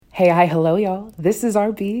Hi, hello, y'all. This is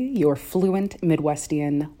RB, your fluent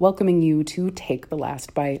Midwestian, welcoming you to Take the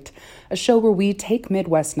Last Bite, a show where we take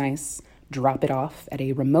Midwest nice, drop it off at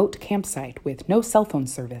a remote campsite with no cell phone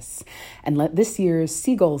service, and let this year's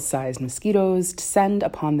seagull-sized mosquitoes descend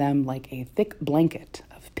upon them like a thick blanket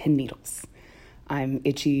of pin needles. I'm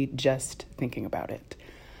itchy just thinking about it.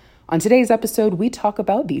 On today's episode, we talk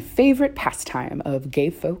about the favorite pastime of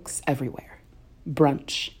gay folks everywhere,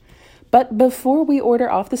 brunch. But before we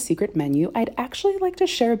order off the secret menu, I'd actually like to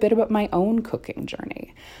share a bit about my own cooking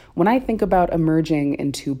journey. When I think about emerging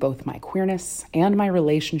into both my queerness and my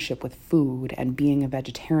relationship with food and being a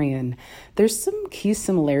vegetarian, there's some key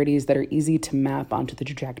similarities that are easy to map onto the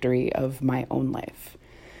trajectory of my own life.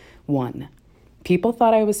 1. People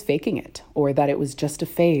thought I was faking it, or that it was just a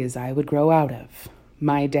phase I would grow out of.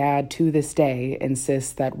 My dad, to this day,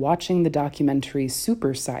 insists that watching the documentary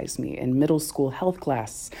Super Size Me in middle school health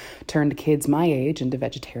class turned kids my age into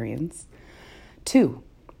vegetarians. 2,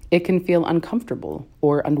 it can feel uncomfortable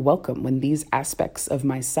or unwelcome when these aspects of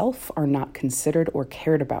myself are not considered or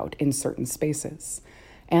cared about in certain spaces.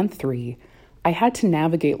 And 3, I had to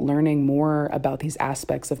navigate learning more about these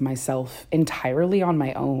aspects of myself entirely on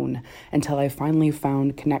my own until I finally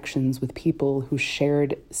found connections with people who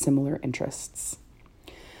shared similar interests.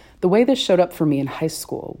 The way this showed up for me in high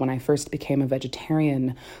school when I first became a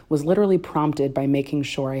vegetarian was literally prompted by making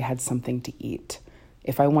sure I had something to eat.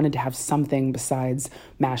 If I wanted to have something besides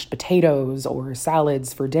mashed potatoes or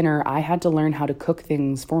salads for dinner, I had to learn how to cook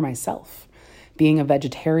things for myself. Being a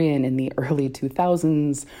vegetarian in the early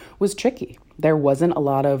 2000s was tricky. There wasn't a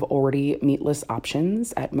lot of already meatless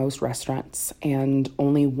options at most restaurants and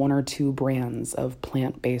only 1 or 2 brands of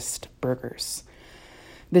plant-based burgers.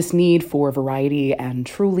 This need for variety and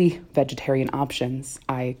truly vegetarian options,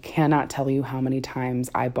 I cannot tell you how many times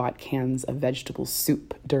I bought cans of vegetable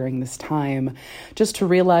soup during this time just to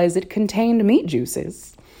realize it contained meat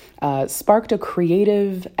juices, sparked a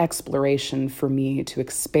creative exploration for me to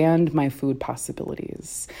expand my food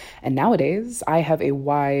possibilities. And nowadays, I have a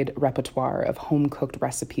wide repertoire of home-cooked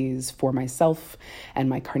recipes for myself and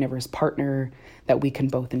my carnivorous partner that we can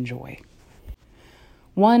both enjoy.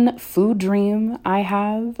 One food dream I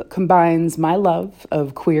have combines my love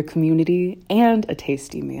of queer community and a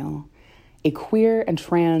tasty meal. A queer and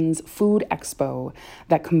trans food expo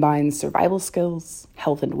that combines survival skills,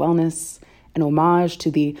 health and wellness, an homage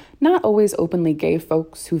to the not always openly gay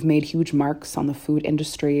folks who've made huge marks on the food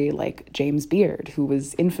industry, like James Beard, who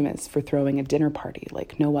was infamous for throwing a dinner party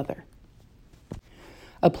like no other.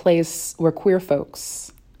 A place where queer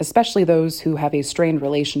folks, especially those who have a strained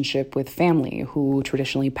relationship with family, who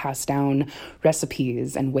traditionally pass down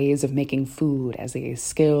recipes and ways of making food as a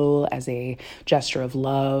skill, as a gesture of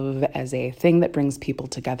love, as a thing that brings people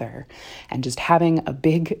together. And just having a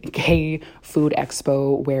big gay food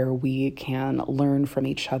expo where we can learn from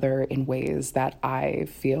each other in ways that I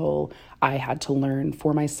feel I had to learn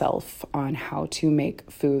for myself on how to make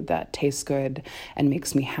food that tastes good and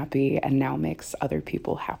makes me happy and now makes other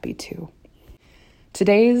people happy too.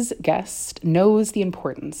 Today's guest knows the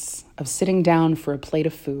importance of sitting down for a plate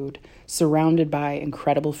of food surrounded by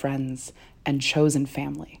incredible friends and chosen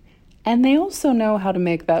family. And they also know how to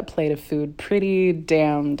make that plate of food pretty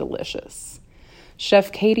damn delicious.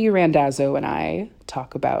 Chef Katie Randazzo and I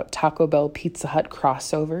talk about Taco Bell Pizza Hut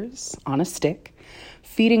crossovers on a stick,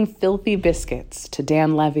 feeding filthy biscuits to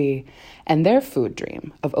Dan Levy, and their food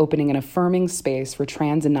dream of opening an affirming space for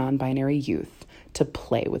trans and non-binary youth to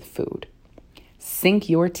play with food. Sink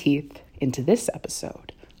your teeth into this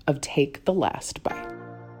episode of Take the Last Bite.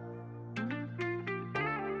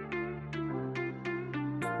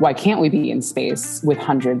 Why can't we be in space with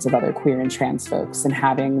hundreds of other queer and trans folks and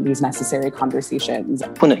having these necessary conversations?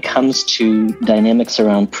 When it comes to dynamics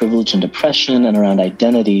around privilege and oppression and around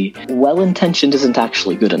identity, well-intentioned isn't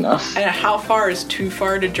actually good enough. And how far is too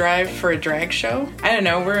far to drive for a drag show? I don't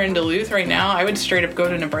know. We're in Duluth right now. I would straight up go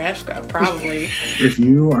to Nebraska, probably. If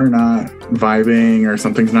you are not vibing or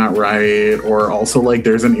something's not right, or also like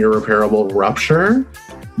there's an irreparable rupture,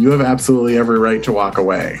 you have absolutely every right to walk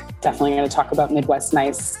away. Definitely going to talk about Midwest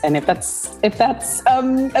Nice, and if that's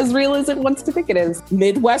as real as it wants to think it is.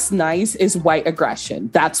 Midwest Nice is white aggression.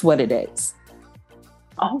 That's what it is.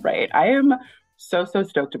 All right, I am so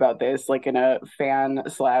stoked about this, like in a fan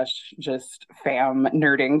slash just fam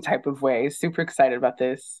nerding type of way. Super excited about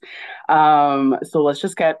this. So let's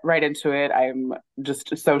just get right into it. I'm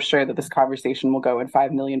just so sure that this conversation will go in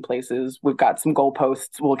 5 million places. We've got some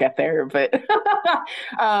goalposts. We'll get there, but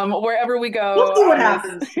wherever we go, we'll see what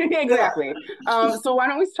happens. Exactly. So why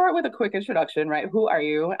don't we start with a quick introduction, right? Who are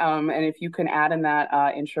you? And if you can add in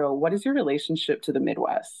that intro, what is your relationship to the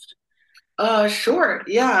Midwest? Sure.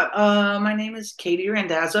 Yeah. My name is Katie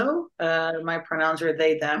Randazzo. My pronouns are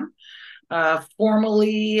they, them.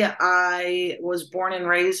 Formerly, I was born and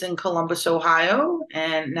raised in Columbus, Ohio,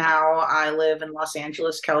 and now I live in Los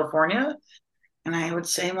Angeles, California. And I would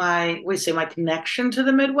say my connection to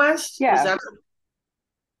the Midwest is Yeah. that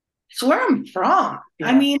it's where I'm from. I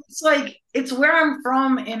Yeah. mean, it's like it's where I'm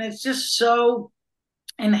from, and it's just so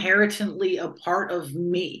inherently a part of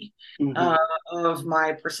me, Hmm. uh, of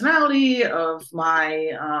my personality, of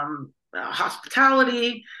my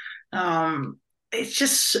hospitality.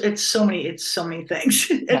 It's so many things.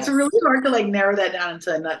 It's Yes. really hard to like narrow that down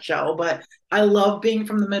into a nutshell, but I love being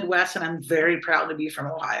from the Midwest and I'm very proud to be from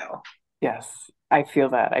Ohio. Yes, I feel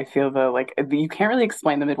that. I feel the like you can't really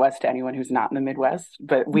explain the Midwest to anyone who's not in the Midwest,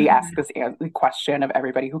 but we ask Mhm. this question of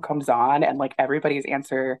everybody who comes on, and like everybody's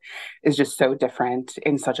answer is just so different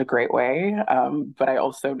in such a great way. But I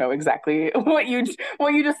also know exactly what you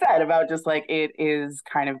just said about just like it is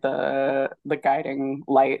kind of the guiding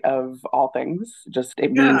light of all things. Just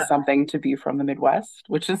it means Yeah, something to be from the Midwest,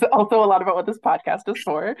 which is also a lot about what this podcast is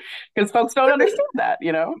for, because folks don't understand that,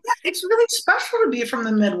 you know? it's really special to be from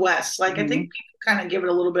the Midwest. Like I think Hmm. people kind of give it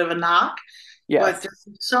a little bit of a knock, but Yes. there's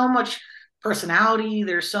so much personality,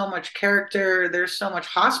 there's so much character, there's so much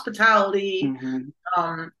hospitality, Hmm.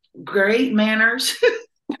 um, great manners.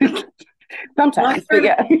 But Sometimes, but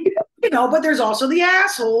yeah. but there's also the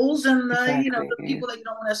assholes and the Exactly. people that you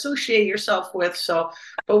don't want to associate yourself with. So,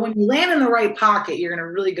 but when you land in the right pocket, you're in a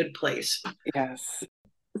really good place. Yes.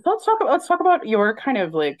 So let's talk about your kind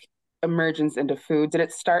of like emergence into food. Did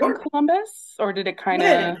it start in Sure. Columbus or did it kind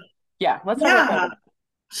Good. of yeah, let's talk about Yeah. Columbus.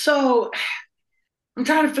 So I'm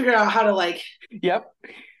trying to figure out how to like Yep.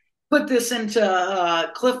 put this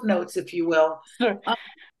into cliff notes, if you will. Sure.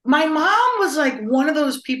 My mom was like one of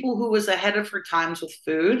those people who was ahead of her times with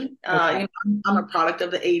food. Okay. I'm a product of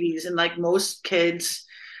the 80s, and like most kids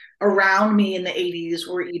around me in the 80s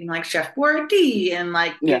were eating like Chef Boyardee and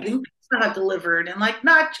like Yes. getting Pizza Hut delivered and like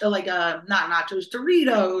not nachos,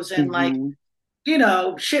 Doritos, and like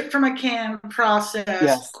Hmm. shit from a can, processed,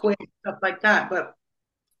 Yes. quick stuff like that. But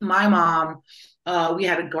my mom, we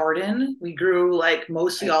had a garden. We grew like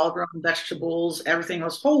mostly Right. all of our own vegetables. Everything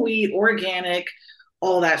was whole wheat, organic,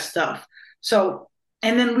 all that stuff. So,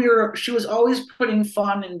 and then she was always putting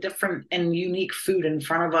fun and different and unique food in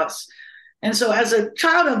front of us. And so, as a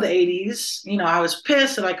child of the 80s, I was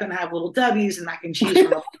pissed that I couldn't have Little Debbie's and mac and cheese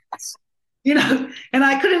from a, and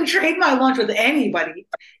I couldn't trade my lunch with anybody.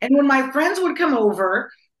 And when my friends would come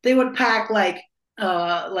over, they would pack like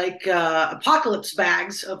apocalypse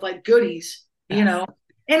bags of like goodies, you Yes. know.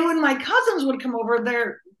 And when my cousins would come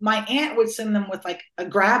over, my aunt would send them with like a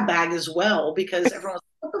grab bag as well because everyone was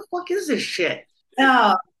like, what the fuck is this shit?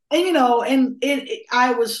 Uh, and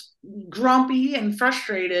I was grumpy and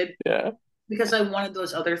frustrated Yeah. because I wanted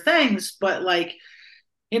those other things, but like,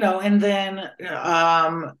 and then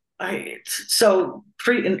I so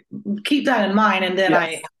pre keep that in mind. And then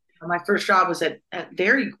Yes. my first job was at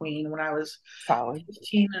Dairy Queen when I was Solid.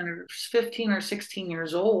 15 or 16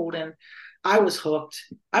 years old, and I was hooked.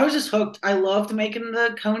 I was just hooked. I loved making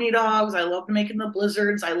the Coney dogs. I loved making the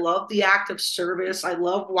blizzards. I loved the act of service. I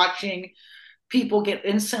loved watching people get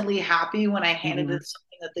instantly happy when I handed Hmm. it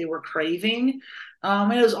something that they were craving.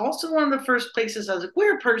 And it was also one of the first places as a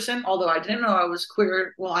queer person, although I didn't know I was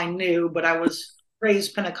queer. Well, I knew, but I was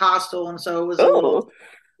raised Pentecostal, and so it was a little, Oh,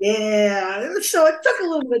 yeah. So it took a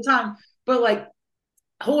little bit of time, but like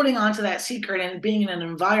holding on to that secret and being in an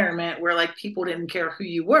environment where like people didn't care who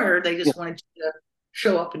you were, they yeah. just wanted you to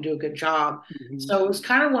show up and do a good job. Hmm. So it was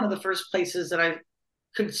kind of one of the first places that I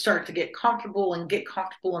could start to get comfortable in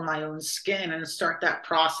my own skin and start that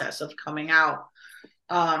process of coming out.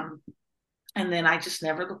 Um, and then I just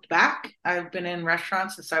never looked back. I've been in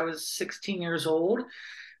restaurants since I was 16 years old.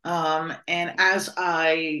 And as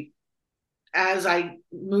I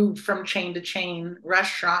moved from chain to chain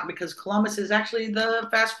restaurant, because Columbus is actually the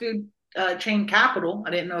fast food chain capital. I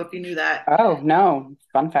didn't know if you knew that. Oh, no.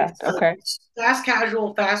 Fun It's fact. a Okay. fast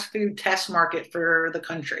casual fast food test market for the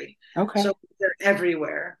country. Okay. So they're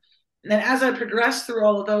everywhere. And then as I progressed through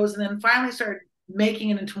all of those and then finally started making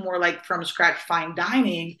it into more like from scratch fine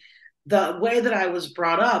dining, the way that I was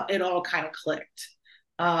brought up, it all kind of clicked.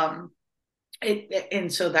 Um,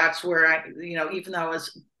 and so that's where even though I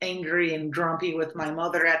was angry and grumpy with my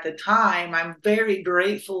mother at the time, I'm very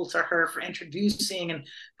grateful to her for introducing and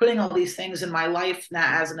putting all these things in my life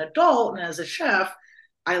now as an adult and as a chef.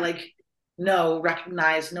 I like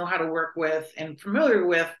recognize, know how to work with and familiar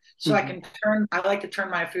with, so Hmm. I like to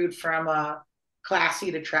turn my food from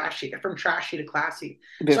classy to trashy, from trashy to classy.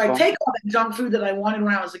 So I Beautiful. take all that junk food that I wanted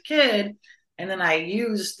when I was a kid and then I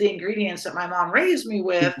use the ingredients that my mom raised me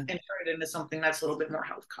with and turn it into something that's a little bit more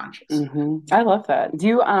health conscious. I love that. Do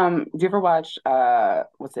you ever watch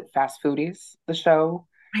what's it, Fast Foodies, the show?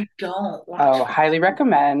 I don't watch. Oh, highly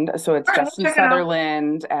recommend. So it's All right, let's Justin check it out.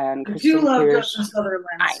 Sutherland and I do Kristen love Pierce. Justin Sutherland.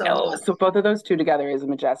 I So know. much. So both of those two together is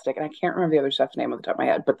majestic. And I can't remember the other chef's name off the top of my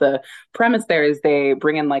head. But the premise there is they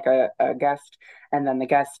bring in like a guest, and then the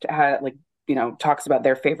guest talks about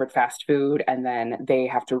their favorite fast food, and then they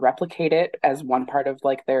have to replicate it as one part of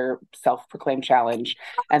like their self-proclaimed challenge.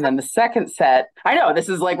 And then the second set, I know this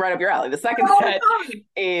is like right up your alley. The second set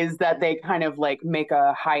is that they kind of like make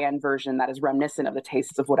a high-end version that is reminiscent of the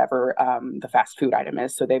tastes of whatever the fast food item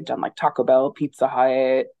is. So they've done like Taco Bell, Pizza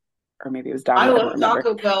Hut, or maybe it was I Domino's. love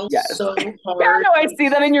Taco Bell so Yeah, hard. no, I see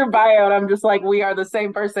that in your bio, and I'm just like, we are the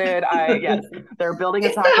same person. Yes, they're building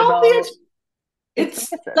a Taco Bell. It's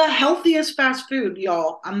the healthiest fast food,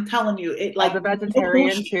 y'all. I'm telling you, it like as a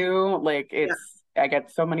vegetarian too. Like I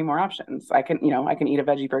get so many more options. I can eat a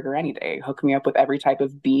veggie burger any day. Hook me up with every type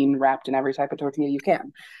of bean wrapped in every type of tortilla you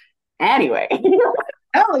can. Anyway,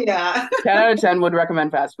 hell yeah. 10 out of 10 would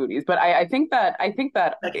recommend Fast Foodies. But I think that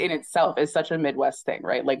in itself is such a Midwest thing,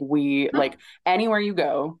 right? Like like anywhere you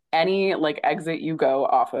go, any like exit you go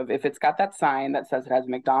off of, if it's got that sign that says it has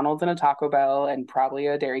McDonald's and a Taco Bell and probably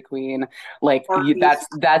a Dairy Queen, like that's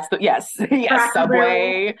the yes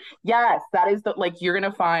Subway. Yes, that is that you're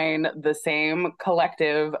gonna find the same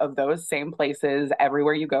collective of those same places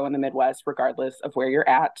everywhere you go in the Midwest, regardless of where you're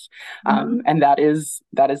at. And that is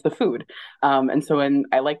the food. And so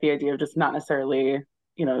I like the idea of just not necessarily,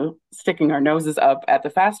 sticking our noses up at the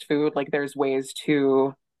fast food. Like there's ways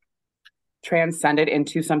to transcend it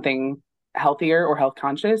into something healthier or health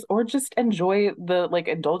conscious, or just enjoy the like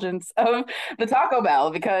indulgence of the Taco Bell,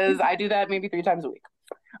 because I do that maybe 3 times a week.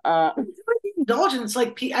 Indulgence,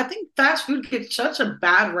 like I think fast food gets such a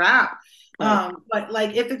bad rap. But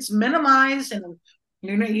like if it's minimized and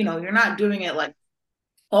you're not doing it like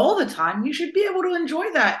all the time, you should be able to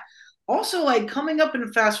enjoy that. Also, like coming up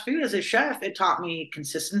in fast food as a chef, it taught me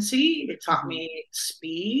consistency, it taught me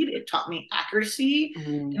speed, it taught me accuracy,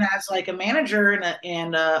 and as like a manager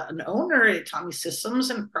and an owner, it taught me systems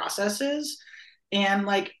and processes. And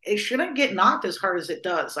like it shouldn't get knocked as hard as it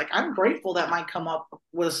does. Like I'm grateful that my come up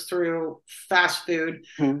was through fast food.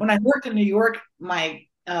 When I worked in New York, my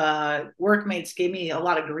workmates gave me a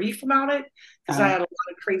lot of grief about it because I had a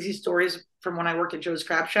lot of crazy stories from when I worked at Joe's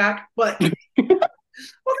Crab Shack. But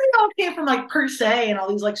well, they all came from like Per Se and all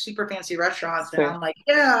these like super fancy restaurants. And I'm like,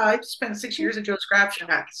 yeah, I spent 6 years at Joe's Crab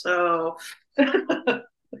Shack. So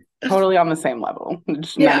totally on the same level.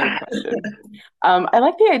 Yeah. I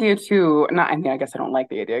like the idea too. I guess I don't like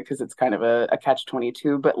the idea because it's kind of a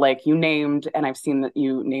catch-22, but like you named, and I've seen that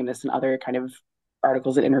you name this in other kind of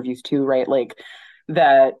articles and interviews too, right? Like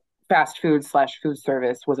that fast food / food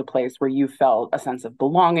service was a place where you felt a sense of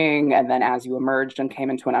belonging. And then as you emerged and came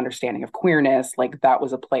into an understanding of queerness, like that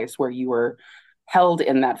was a place where you were held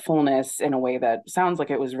in that fullness in a way that sounds like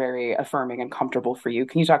it was very affirming and comfortable for you.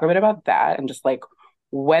 Can you talk a bit about that and just like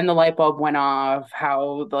when the light bulb went off,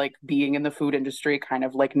 how like being in the food industry kind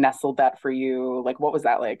of like nestled that for you? Like, what was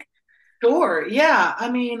that like? Sure. Yeah. I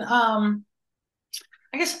mean,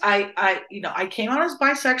 I guess I came out as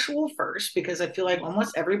bisexual first because I feel like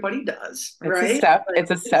almost everybody does, right?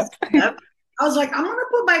 It's a step. I was like, I'm gonna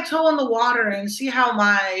put my toe in the water and see how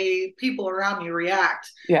my people around me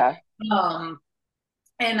react. Yeah.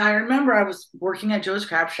 And I remember I was working at Joe's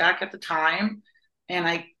Crab Shack at the time, and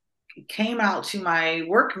I came out to my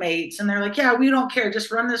workmates, and they're like, "Yeah, we don't care.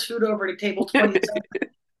 Just run this food over to table 27.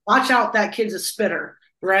 Watch out, that kid's a spitter,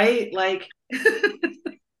 right?" Like.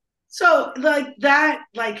 So like that,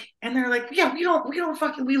 like, and they're like, yeah, we love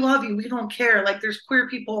you. We don't care. Like there's queer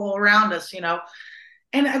people all around us,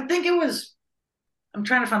 And I think I'm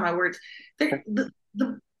trying to find my words. The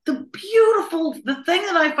thing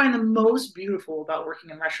that I find the most beautiful about working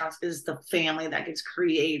in restaurants is the family that gets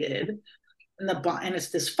created. And it's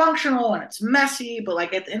dysfunctional and it's messy, but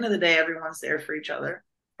like at the end of the day, everyone's there for each other.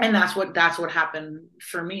 And that's what happened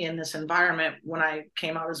for me in this environment when I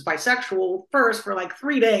came out as bisexual first for like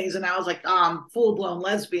 3 days. And I was like, I'm full-blown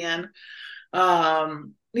lesbian. It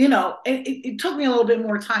took me a little bit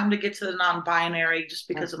more time to get to the non-binary just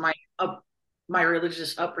because of my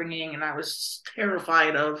religious upbringing. And I was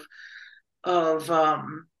terrified of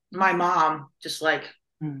my mom just like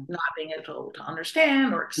not being able to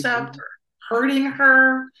understand or accept or hurting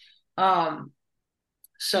her.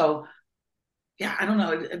 So yeah, I don't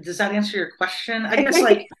know. Does that answer your question? I guess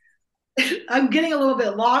like I'm getting a little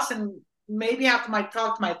bit lost and maybe have to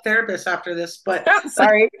talk to my therapist after this, but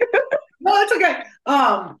sorry. No, it's okay.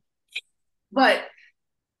 But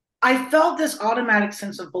I felt this automatic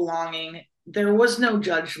sense of belonging. There was no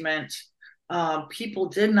judgment. People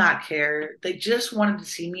did not care. They just wanted to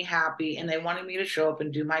see me happy and they wanted me to show up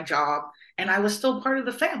and do my job. And I was still part of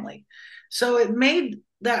the family. So it made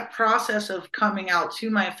that process of coming out to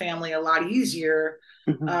my family a lot easier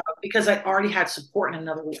because I already had support in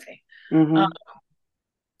another way.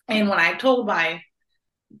 And when I told my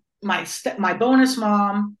bonus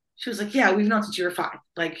mom, she was like, "Yeah, we've known since you were 5.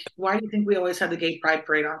 Like, why do you think we always had the gay pride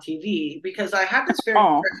parade on TV?" Because I had this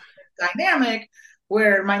very dynamic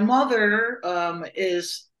where my mother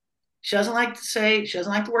she doesn't like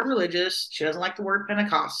the word religious, she doesn't like the word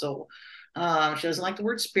Pentecostal, she doesn't like the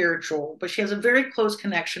word spiritual, but she has a very close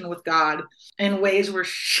connection with God in ways where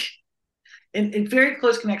in very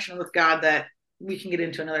close connection with God that we can get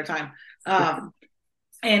into another time.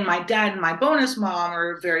 And my dad and my bonus mom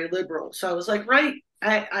are very liberal. So I was like, right,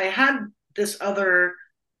 I had this other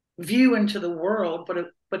view into the world,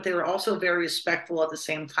 but they were also very respectful at the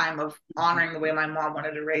same time of honoring the way my mom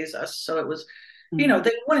wanted to raise us. So it was,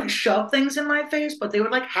 they wouldn't shove things in my face, but they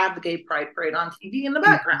would like have the gay pride parade on TV in the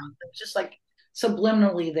background. It was just like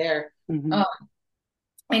subliminally there. And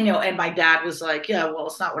my dad was like, "Yeah, well,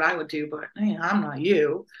 it's not what I would do, but I'm not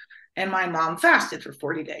you." And my mom fasted for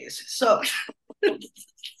 40 days. So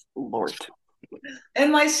Lord.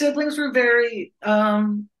 And my siblings were very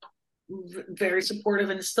very supportive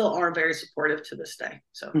and still are very supportive to this day.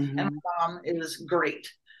 So and my mom is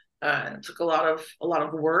great. It took a lot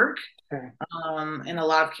of work and a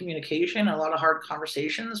lot of communication, a lot of hard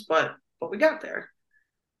conversations, but we got there.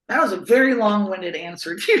 That was a very long-winded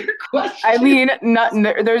answer to your question. I mean,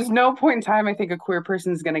 there's no point in time I think a queer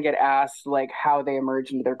person is going to get asked like how they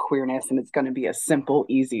emerge into their queerness, and it's going to be a simple,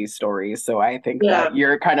 easy story. So I think that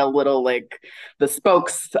you're kind of little like the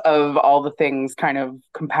spokes of all the things kind of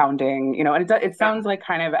compounding, and it sounds like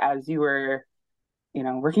kind of as you were,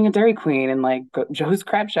 working at Dairy Queen and like Joe's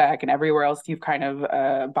Crab Shack and everywhere else you've kind of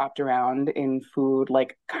bopped around in food,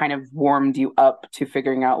 like kind of warmed you up to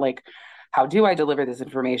figuring out like, how do I deliver this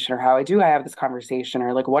information, or how do I have this conversation,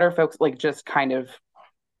 or like what are folks like, just kind of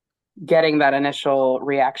getting that initial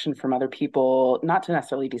reaction from other people, not to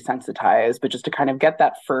necessarily desensitize, but just to kind of get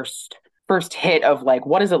that first hit of like,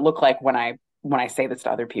 what does it look like when I say this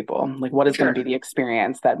to other people? Like, what is going to be the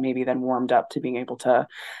experience that maybe then warmed up to being able to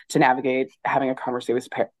navigate having a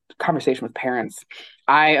conversation with parents.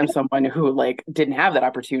 I am someone who like didn't have that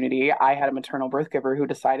opportunity. I had a maternal birth giver who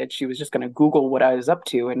decided she was just going to Google what I was up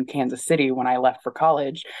to in Kansas City when I left for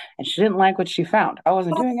college, and she didn't like what she found. I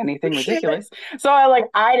wasn't doing anything ridiculous. So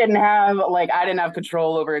I didn't have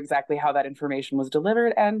control over exactly how that information was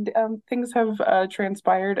delivered, and things have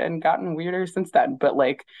transpired and gotten weirder since then. But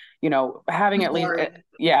like, having at least, it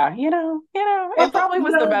probably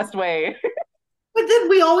was the best way. But then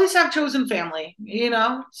we always have chosen family,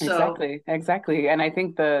 So exactly. And I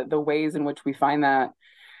think the ways in which we find that,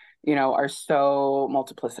 are so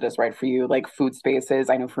multiplicitous, right? For you, like food spaces.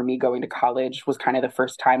 I know for me, going to college was kind of the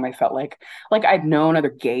first time I felt like I'd known other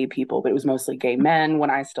gay people, but it was mostly gay men when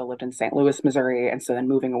I still lived in St. Louis, Missouri. And so then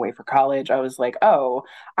moving away for college, I was like, oh,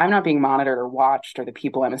 I'm not being monitored or watched, or the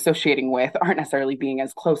people I'm associating with aren't necessarily being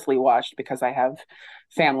as closely watched because I have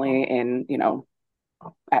family in,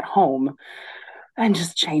 at home. And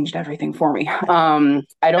just changed everything for me.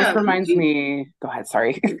 It also reminds me. Go ahead.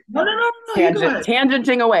 Sorry. No.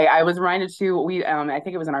 Tangenting away. I was reminded too. I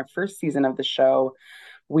think it was in our first season of the show.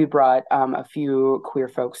 We brought a few queer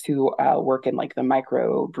folks who work in like the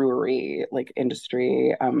microbrewery like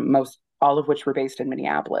industry. All of which were based in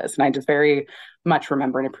Minneapolis, and I just very much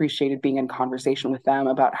remember and appreciated being in conversation with them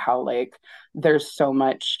about how like there's so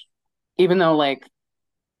much, even though like,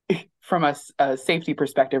 from a safety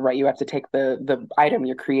perspective, right, you have to take the item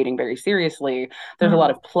you're creating very seriously. There's a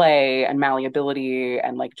lot of play and malleability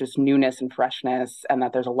and like just newness and freshness, and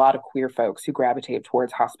that there's a lot of queer folks who gravitate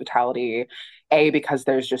towards hospitality, because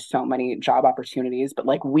there's just so many job opportunities, but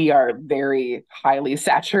like we are very highly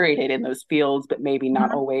saturated in those fields, but maybe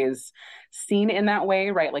not always seen in that way,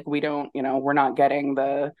 right? Like we don't, we're not getting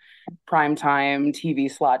the primetime TV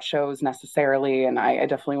slot shows necessarily. And I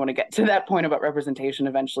definitely want to get to that point about representation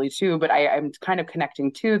eventually too. But I'm kind of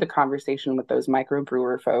connecting to the conversation with those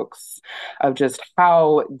microbrewer folks of just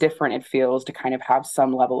how different it feels to kind of have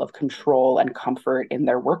some level of control and comfort in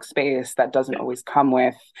their workspace that doesn't always come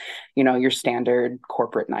with, your standard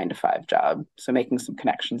corporate 9-to-5 job. So making some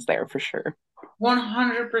connections there for sure.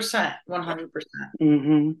 100%.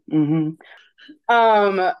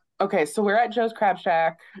 100%. Okay, so we're at Joe's Crab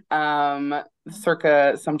Shack,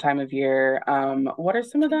 circa some time of year. What are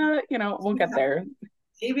some of the, we'll get there.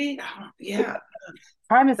 Maybe, yeah.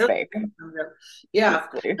 Time is fake. Yeah.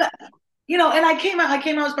 and I came out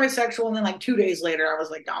as bisexual, and then like 2 days later, I was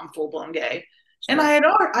like, I'm full blown gay. And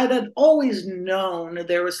Sure. I had always known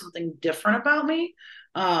there was something different about me.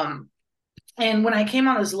 Um, and when I came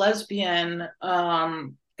out as lesbian,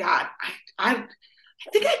 God, I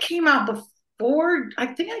think I came out before. I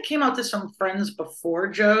think I came out to some friends before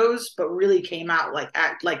Joe's, but really came out like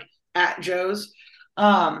at Joe's.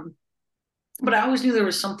 Um, but I always knew there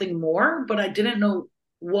was something more, but I didn't know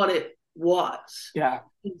what it was. Yeah.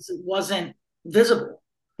 It wasn't visible,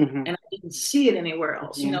 Hmm. and I didn't see it anywhere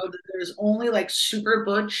else. Hmm. There's only like super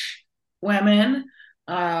butch women,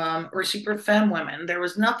 or super femme women. There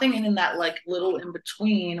was nothing in that like little in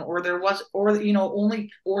between, or there was, or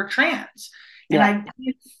only or trans. And Yeah. I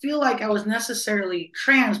didn't feel like I was necessarily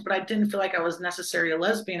trans, but I didn't feel like I was necessarily a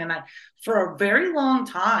lesbian. And I, for a very long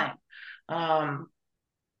time, um,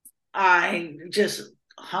 I just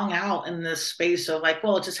hung out in this space of like,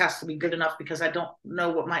 well, it just has to be good enough because I don't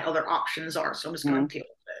know what my other options are. So I'm just going to deal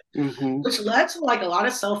with it, Hmm. which led to like a lot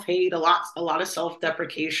of self-hate, a lot of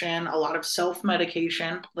self-deprecation, a lot of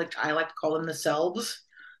self-medication, like I like to call them the selves.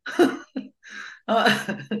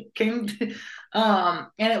 uh, came to, and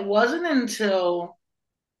it wasn't until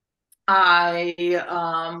I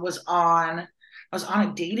was on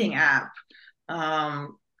a dating app,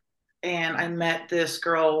 um, and I met this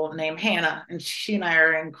girl named Hannah, and she and I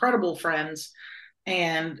are incredible friends.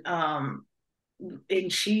 And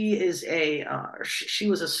she is she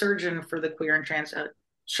was a surgeon for the queer and trans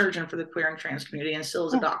surgeon for the queer and trans community, and still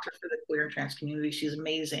is a doctor for the queer and trans community. She's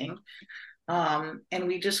amazing. And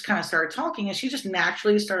we just kind of started talking, and she just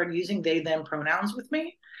naturally started using they them pronouns with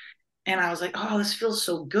me. And I was like, oh, this feels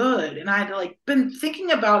so good. And I had like been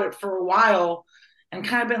thinking about it for a while, and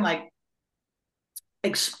kind of been like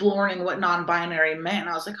exploring what non-binary meant. And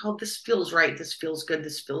I was like, oh, this feels right. This feels good.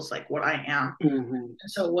 This feels like what I am. Hmm. And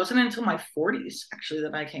so it wasn't until my 40s actually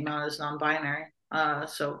that I came out as non-binary.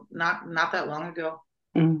 So not that long ago.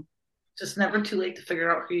 Hmm. Just never too late to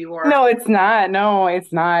figure out who you are. No, it's not. No,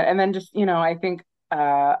 it's not. And then just, I think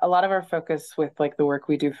a lot of our focus with like the work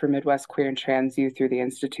we do for Midwest Queer and Trans Youth through the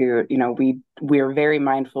Institute, we're very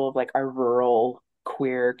mindful of like our rural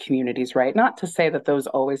queer communities, right? Not to say that those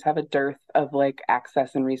always have a dearth of like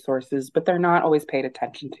access and resources, but they're not always paid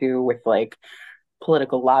attention to with like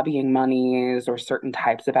political lobbying monies or certain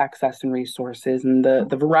types of access and resources. And the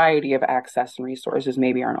variety of access and resources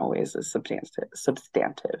maybe aren't always as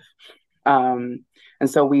substantive. Um, and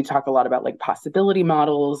so we talk a lot about like possibility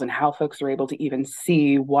models and how folks are able to even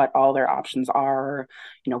see what all their options are.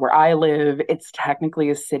 Where I live, it's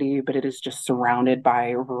technically a city, but it is just surrounded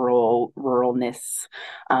by ruralness.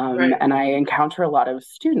 Right. And I encounter a lot of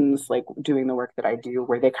students like doing the work that I do,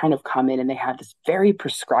 where they kind of come in and they have this very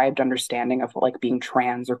prescribed understanding of what like being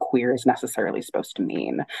trans or queer is necessarily supposed to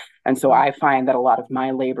mean. And so I find that a lot of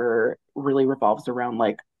my labor really revolves around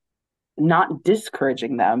like not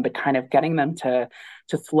discouraging them, but kind of getting them to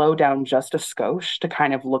slow down just a skosh to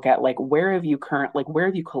kind of look at like where have you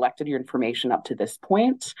collected your information up to this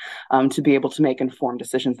point, to be able to make informed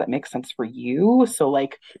decisions that make sense for you. So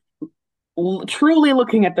like truly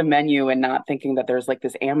looking at the menu and not thinking that there's like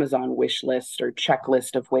this Amazon wish list or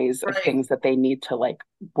checklist of ways of Right. things that they need to like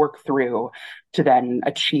work through to then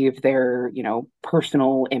achieve their,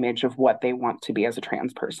 personal image of what they want to be as a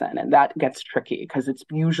trans person. And that gets tricky because it's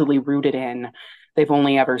usually rooted in they've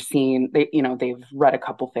only ever seen they've read a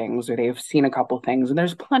couple things or they've seen a couple things, and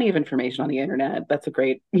there's plenty of information on the internet. That's a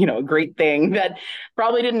great thing that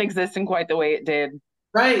probably didn't exist in quite the way it did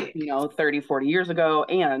Right. 30, 40 years ago.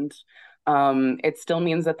 And it still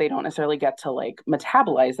means that they don't necessarily get to like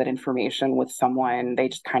metabolize that information with someone. They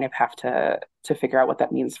just kind of have to figure out what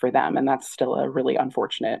that means for them. And that's still a really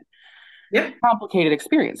unfortunate, Yeah. complicated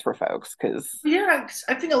experience for folks because Yeah, 'cause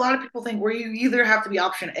I think a lot of people think where you either have to be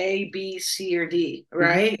option A, B, C, or D,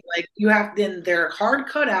 right? Like you have, then they're hard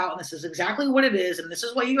cut out, and this is exactly what it is, and this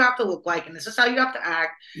is what you have to look like, and this is how you have to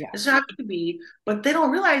act, yeah, this is how you have to be. But they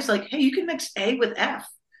don't realize, like, hey, you can mix A with F,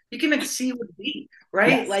 you can mix C with B, right?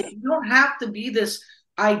 yes, Like you don't have to be this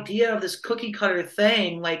idea of this cookie cutter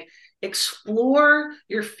thing. Like explore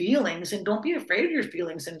your feelings and don't be afraid of your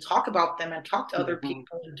feelings and talk about them and talk to other mhm,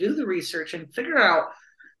 people and do the research and figure out,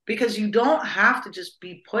 because you don't have to just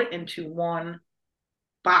be put into one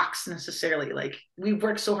box necessarily. Like we've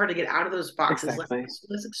worked so hard to get out of those boxes. exactly.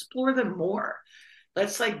 Let's explore them more.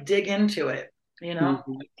 Let's like dig into it, you know?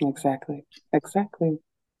 Mhm, exactly, exactly,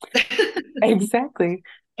 exactly.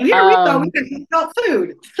 And here we thought we Um, could eat about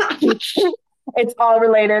food. it's all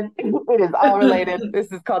related. It is all related.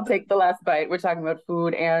 This is called Take the Last Bite. We're talking about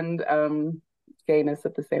food and gayness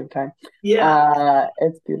at the same time. Yeah.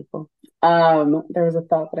 It's beautiful. There was a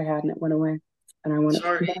thought that I had and it went away, and I want it to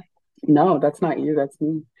come Sorry. back. No, that's not you. That's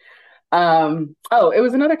me. Oh, it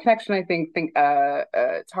was another connection, I think,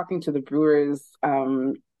 talking to the brewers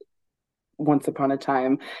once upon a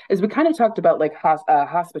time, is we kind of talked about like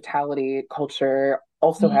hospitality culture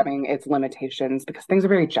also Mhm. having its limitations because things are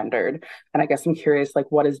very gendered. And I guess I'm curious,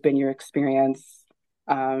 like, what has been your experience,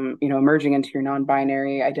 emerging into your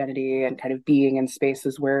non-binary identity and kind of being in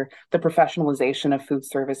spaces where the professionalization of food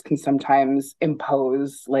service can sometimes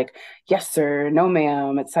impose, like, yes, sir, no,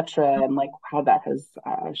 ma'am, etc., and like how that has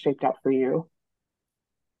shaped out for you.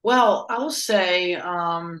 Well, I will say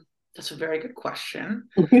that's a very good question.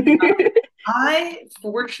 I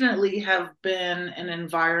fortunately have been in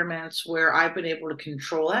environments where I've been able to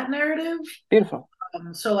control that narrative. Beautiful.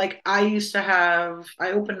 So, like, I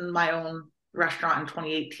opened my own restaurant in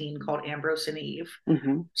 2018 called Ambrose and Eve.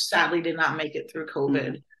 Hmm. Sadly, did not make it through Hmm.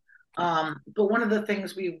 COVID. But one of the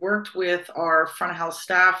things we worked with our front of house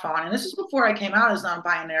staff on, and this is before I came out as non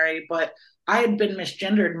binary, but I had been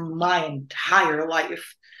misgendered my entire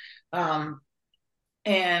life. Um,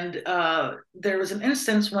 and there was an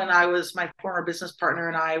instance when my former business partner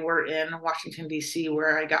and I were in Washington, D.C.,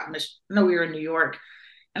 where no, we were in New York,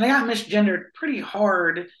 and I got misgendered pretty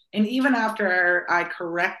hard. And even after I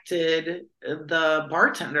corrected the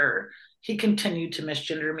bartender, he continued to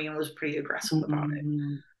misgender me and was pretty aggressive about it.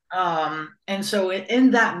 Mm-mm. And so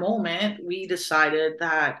in that moment, we decided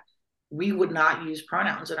that we would not use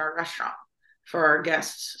pronouns in our restaurant for our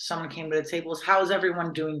guests. Someone came to the table, how's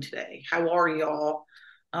everyone doing today? How are y'all?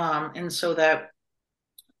 And so that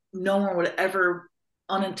no one would ever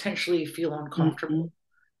unintentionally feel uncomfortable. Mm-mm.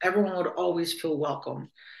 Everyone would always feel welcome.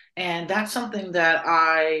 And that's something that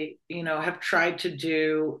I, have tried to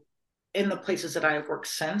do in the places that I have worked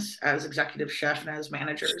since as executive chef and as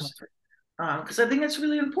managers. Because I think it's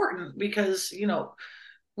really important because,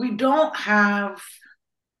 we don't have,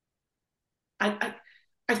 I, I,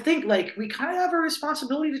 I think like we kind of have a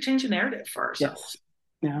responsibility to change the narrative for Yes. ourselves,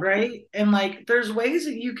 Yeah. right? And like there's ways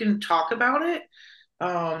that you can talk about it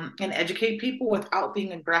and educate people without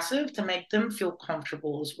being aggressive to make them feel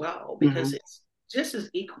comfortable as well, because Hmm. it's just as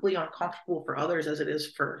equally uncomfortable for others as it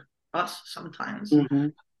is for us sometimes. Hmm.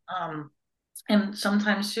 Um, and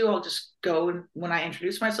sometimes too, I'll just go and when I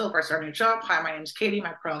introduce myself, I start a new job. Hi, my name's Katie.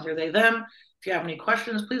 My pronouns are they, them. If you have any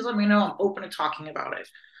questions, please let me know. I'm open to talking about it.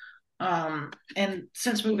 And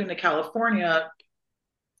since moving to California,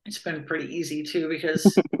 it's been pretty easy too because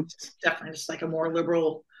it's definitely just like a more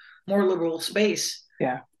liberal space.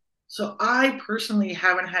 Yeah. So I personally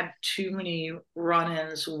haven't had too many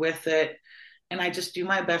run-ins with it, and I just do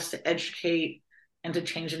my best to educate and to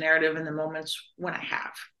change the narrative in the moments when I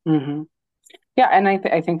have. Hmm. Yeah, and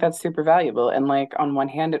I think that's super valuable. And like on one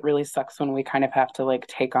hand, it really sucks when we kind of have to like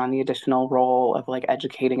take on the additional role of like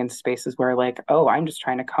educating in spaces where like, oh, I'm just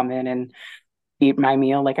trying to come in and eat my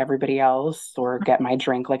meal like everybody else or get my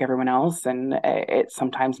drink like everyone else. And it's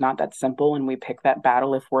sometimes not that simple. And we pick that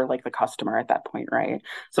battle if we're like the customer at that point, right?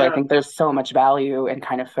 So I Yeah, think there's so much value in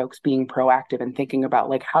kind of folks being proactive and thinking about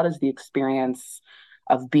like, how does the experience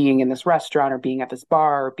of being in this restaurant or being at this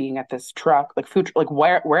bar or being at this truck, like food, like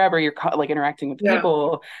wherever you're like interacting with yeah,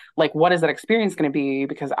 people, like what is that experience going to be?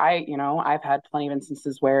 Because I've had plenty of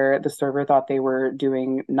instances where the server thought they were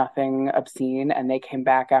doing nothing obscene and they came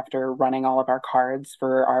back after running all of our cards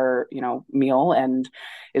for our, meal and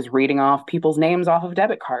is reading off people's names off of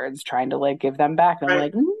debit cards, trying to like give them back. And I'm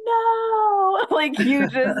right. like, no, like you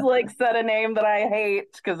just like said a name that I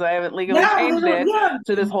hate because I haven't legally Yeah, changed it yeah,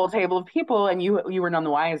 to this whole table of people and you were none the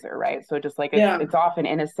wiser, right? So just like it's yeah. it's often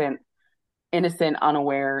innocent,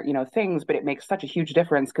 unaware, things, but it makes such a huge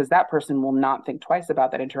difference because that person will not think twice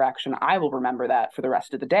about that interaction. I will remember that for the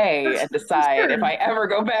rest of the day That's and for decide if sure. I ever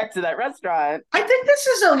go back to that restaurant. I think this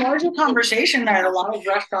is a larger conversation that a lot of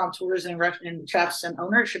restaurateurs and chefs and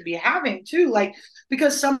owners should be having too. Like,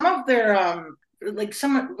 because some of their, like,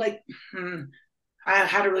 some, like, I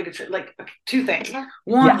had a really good, like, two things.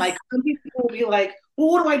 One, Yes. like, some people will be like, well,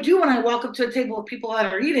 what do I do when I walk up to a table of people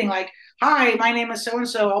that are eating? Like, hi, my name is so and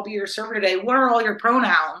so. I'll be your server today. What are all your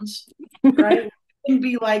pronouns? Right? It can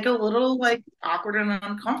be like a little like awkward and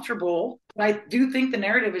uncomfortable. But I do think the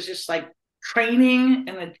narrative is just like training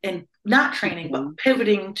and not training, but Mhm.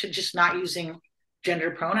 pivoting to just not using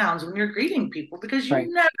gender pronouns when you're greeting people because you Right.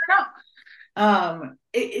 never know.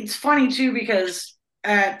 It's funny too because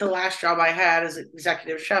at the last job I had as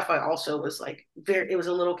executive chef, I also was like it was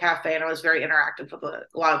a little cafe and I was very interactive with a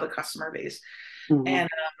lot of the customer base. Mhm. And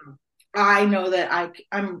I know that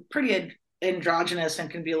I'm pretty androgynous and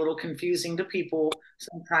can be a little confusing to people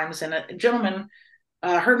sometimes. And a gentleman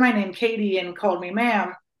heard my name, Katie, and called me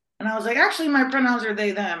ma'am. And I was like, actually, my pronouns are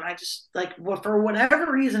they, them. And I just like, well, for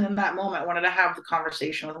whatever reason in that moment, wanted to have the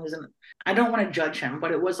conversation with him. I don't want to judge him,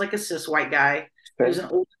 but it was like a cis white guy. He was an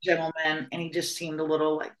older gentleman, and he just seemed a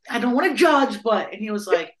little like, I don't want to judge, but, and he was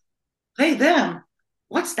like, they, them,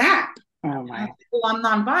 what's that? Oh my. Like, well, I'm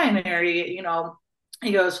non-binary, you know.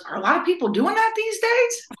 He goes, are a lot of people doing that these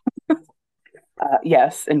days?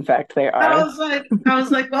 Yes, in fact, they are. I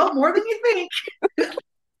was like, well, more than you think.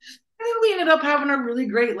 And then we ended up having a really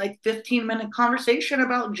great, like, 15-minute conversation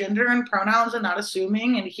about gender and pronouns and not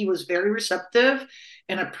assuming. And he was very receptive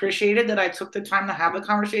and appreciated that I took the time to have a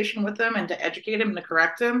conversation with him and to educate him and to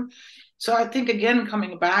correct him. So I think, again,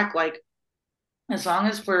 coming back, like, as long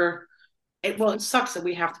as it sucks that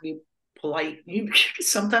we have to be polite.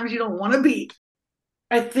 Sometimes you don't want to be.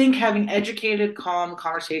 I think having educated, calm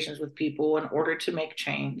conversations with people in order to make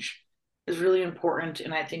change is really important.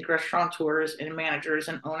 And I think restaurateurs and managers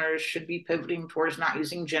and owners should be pivoting towards not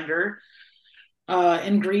using gender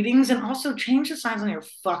in greetings, and also change the signs on your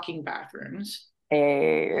fucking bathrooms.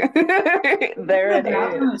 Hey, there it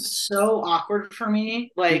bathroom is. is so awkward for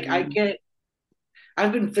me. Like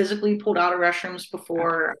I've been physically pulled out of restrooms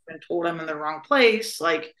before. I've been told I'm in the wrong place.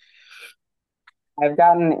 Like, I've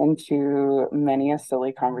gotten into many a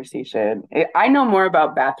silly conversation. I know more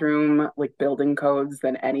about bathroom like building codes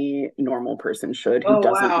than any normal person should who oh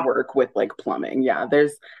doesn't wow, work with like plumbing. Yeah,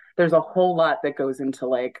 there's a whole lot that goes into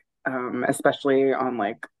like especially on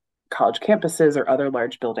like college campuses or other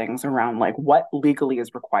large buildings around like what legally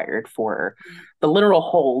is required for the literal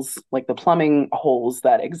holes, like the plumbing holes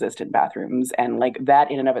that exist in bathrooms. And like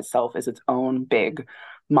that in and of itself is its own big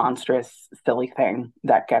monstrous, silly thing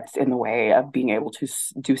that gets in the way of being able to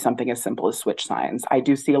do something as simple as switch signs. I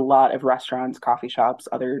do see a lot of restaurants, coffee shops,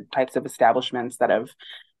 other types of establishments that have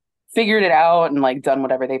figured it out and like done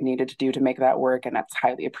whatever they've needed to do to make that work, and that's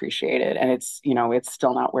highly appreciated. And it's, you know, it's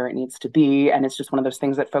still not where it needs to be, and it's just one of those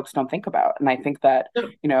things that folks don't think about. And I think that,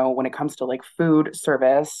 you know, when it comes to like food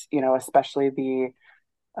service, you know, especially the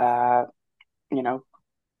you know,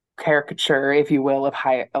 caricature, if you will, of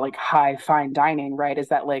high fine dining, right? Is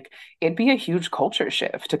that like it'd be a huge culture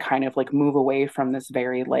shift to kind of like move away from this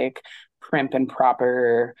very like primp and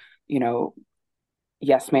proper, you know,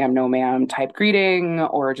 yes ma'am, no ma'am type greeting,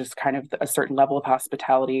 or just kind of a certain level of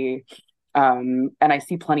hospitality. And I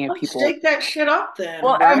see plenty of let's people. shake that shit up then,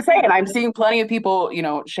 Well, bro. I'm saying I'm seeing plenty of people, you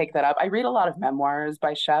know, shake that up. I read a lot of memoirs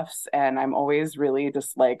by chefs, and I'm always really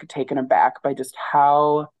just like taken aback by just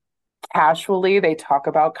how casually they talk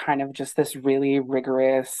about kind of just this really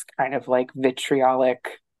rigorous kind of like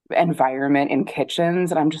vitriolic environment in kitchens,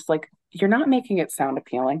 and I'm just like, you're not making it sound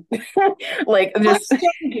appealing. Like That's just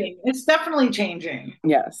changing. It's definitely changing.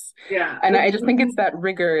 yes. Yeah. And I just think it's that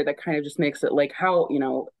rigor that kind of just makes it like how, you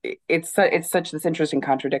know, it's such this interesting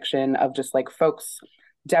contradiction of just like folks,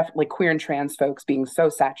 definitely queer and trans folks being so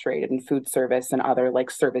saturated in food service and other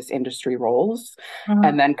like service industry roles,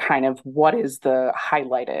 and then kind of what is the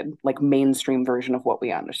highlighted like mainstream version of what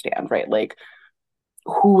we understand, right? Like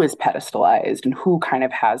who is pedestalized and who kind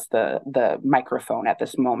of has the microphone at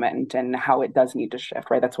this moment, and how it does need to shift,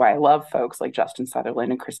 right? That's why I love folks like Justin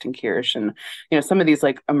Sutherland and Kristen Kirsch, and you know, some of these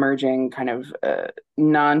like emerging kind of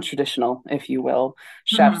non-traditional, if you will,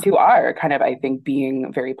 chefs who are kind of, I think,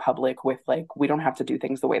 being very public with like, we don't have to do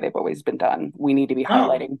things the way they've always been done. We need to be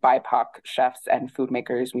highlighting BIPOC chefs and food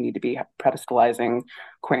makers. We need to be pedestalizing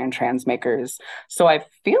queer and trans makers. So I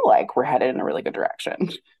feel like we're headed in a really good direction.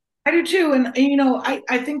 I do too. And, you know,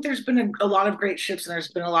 I think there's been a lot of great shifts and there's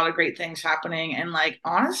been a lot of great things happening. And like,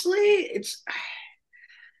 honestly, I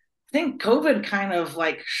think COVID kind of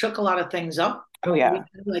like shook a lot of things up. Oh yeah. We had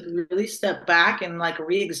to like really step back and like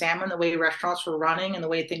re-examine the way restaurants were running and the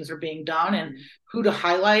way things are being done and who to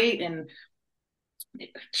highlight and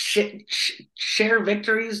share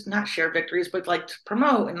victories, not share victories, but like to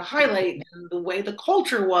promote and highlight and the way the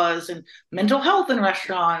culture was and mental health in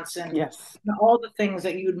restaurants and yes, all the things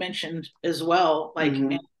that you had mentioned as well. Like,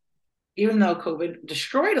 even though COVID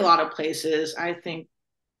destroyed a lot of places, I think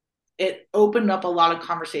it opened up a lot of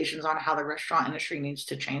conversations on how the restaurant industry needs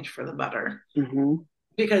to change for the better.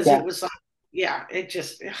 Because it was like,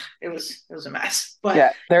 it was a mess. But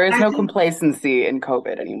yeah, there is no complacency in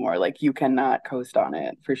COVID anymore. Like you cannot coast on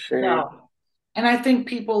it for sure. No. And I think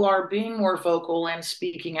people are being more vocal and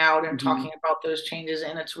speaking out and talking about those changes,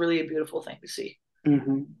 and it's really a beautiful thing to see.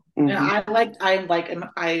 And I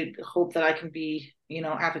hope that I can be, you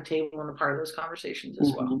know, at the table and a part of those conversations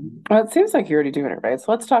as well. Well, it seems like you're already doing it, right?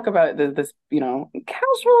 So let's talk about this, you know,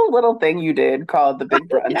 casual little thing you did called the Big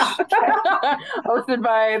Brunch, hosted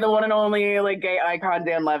by the one and only like gay icon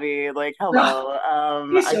Dan Levy. Like, hello,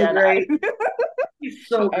 He's so great. He's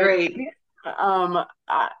so great.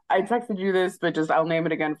 I texted you this, but just I'll name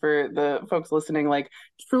it again for the folks listening. Like,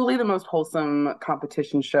 truly the most wholesome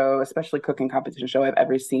competition show, especially cooking competition show I've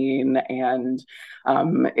ever seen, and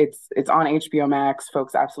it's on HBO Max.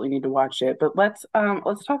 Folks absolutely need to watch it. But let's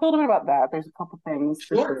talk a little bit about that. There's a couple things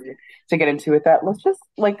for Sure. sure to get into with that.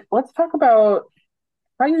 Let's talk about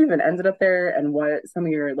how you even ended up there and what some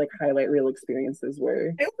of your like highlight reel experiences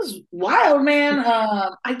were. It was wild, man.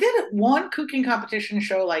 I did one cooking competition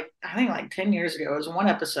show like I think like 10 years ago. It was one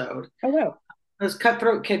episode. Oh wow. It was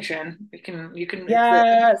Cutthroat Kitchen. You can it's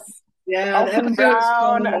Yes. yeah, the Elton episode is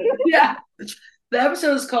called Brown. yeah. The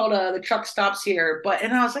episode is called The Truck Stops Here. But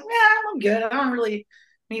and I was like, nah, I'm good. I don't really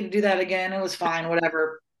need to do that again. It was fine,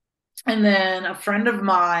 whatever. And then a friend of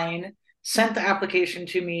mine sent the application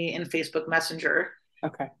to me in Facebook Messenger.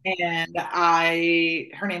 Okay. And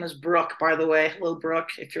her name is Brooke, by the way. Hello, Brooke,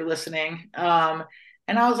 if you're listening. And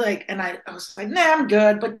I was like, nah, I'm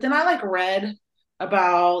good. But then I like read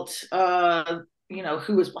about,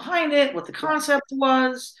 who was behind it, what the concept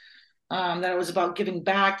was, that it was about giving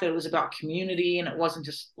back, that it was about community, and it wasn't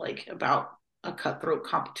just like about a cutthroat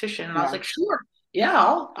competition. And I was Yeah. like, sure,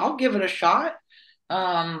 yeah, I'll give it a shot.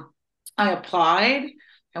 I applied.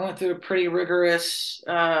 I went through a pretty rigorous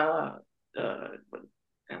uh,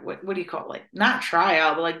 what do you call it? Like not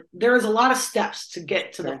tryout, but like there was a lot of steps to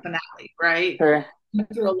get to the Sure. finale, right? Sure.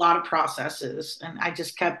 Went through a lot of processes, and I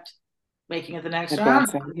just kept making it the next round,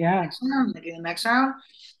 Advancing. Yeah. next round, making the next round,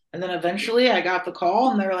 and then eventually I got the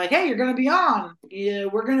call, and they were like, "Hey, you're going to be on. Yeah,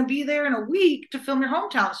 we're going to be there in a week to film your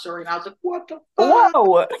hometown story." And I was like, "What the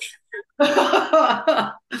Whoa.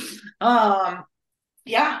 fuck?"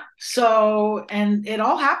 Yeah. So, and it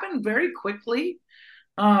all happened very quickly.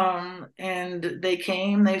 And they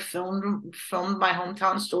filmed my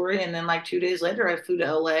hometown story, and then like 2 days later I flew to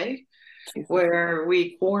LA Jesus. where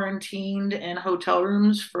we quarantined in hotel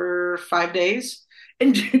rooms for 5 days.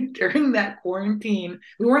 And during that quarantine,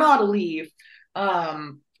 we weren't allowed to leave.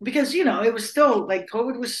 Because it was still like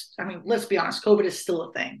COVID was, I mean, let's be honest, COVID is still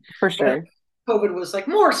a thing. For But sure. COVID was like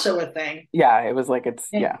more so a thing. Yeah. It was like And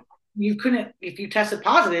yeah. you couldn't, if you tested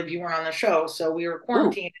positive, you weren't on the show. So we were Ooh.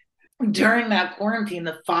 quarantined. During that quarantine,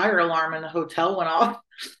 the fire alarm in the hotel went off.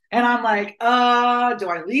 And I'm like, do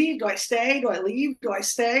I leave? Do I stay? Do I leave? Do I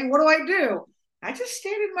stay? What do I do? I just stayed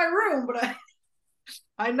in my room, but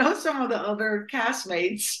I know some of the other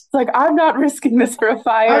castmates. It's like I'm not risking this for a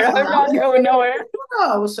fire. I'm not going nowhere.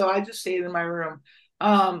 No, so I just stayed in my room.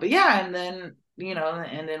 But yeah, and then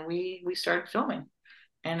we started filming,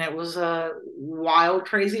 and it was a wild,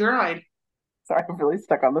 crazy ride. Sorry, I'm really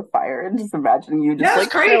stuck on the fire and just imagining you just That's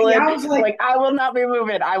like crazy. chilling. I was like, I will not be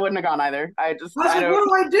moving. I wouldn't have gone either. I what don't.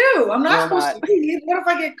 do I do? I'm not Will supposed not. to leave. What if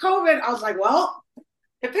I get COVID? I was like, well,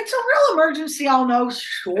 if it's a real emergency, I'll know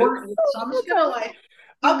short. So I'm just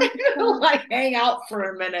gonna hang out for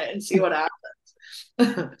a minute and see what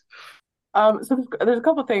happens. So there's a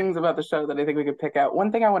couple things about the show that I think we could pick out.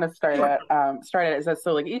 One thing I want to start at is that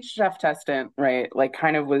so like each chef testant, right, like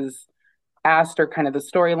kind of was asked, or kind of the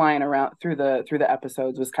storyline around through the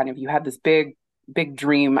episodes was kind of you had this big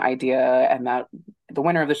dream idea, and that the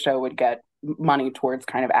winner of the show would get money towards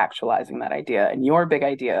kind of actualizing that idea. And your big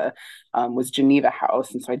idea was Geneva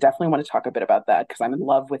House, and so I definitely want to talk a bit about that because I'm in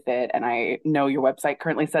love with it, and I know your website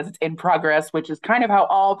currently says it's in progress, which is kind of how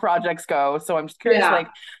all projects go. So I'm just curious, Yeah. like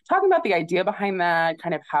talking about the idea behind that,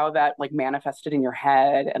 kind of how that like manifested in your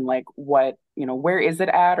head, and like what where is it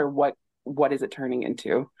at, or what is it turning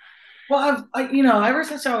into? Well, ever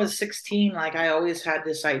since I was 16, like I always had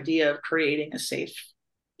this idea of creating a safe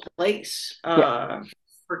place Yeah.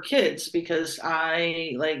 for kids because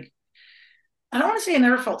I don't want to say I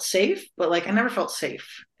never felt safe, but like I never felt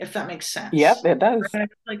safe, if that makes sense. Yep, it does. Right?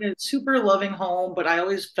 Like a super loving home, but I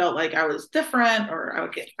always felt like I was different or I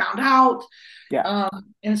would get found out. Yeah.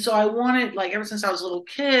 And so I wanted, like, ever since I was a little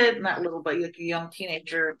kid, not little, but like a young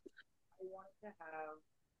teenager, I wanted to have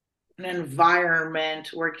an environment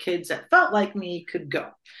where kids that felt like me could go.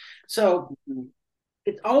 So Mhm.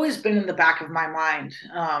 it's always been in the back of my mind.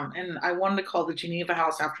 And I wanted to call the Geneva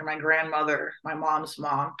House after my grandmother, my mom's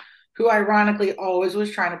mom, who ironically always was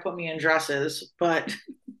trying to put me in dresses, but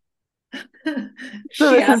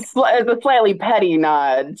So she this is a slightly petty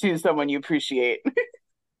nod to someone you appreciate.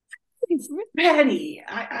 it's petty.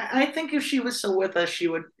 I think if she was still with us, she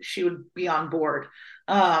would be on board.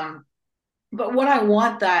 But what I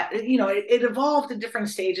want that it evolved at different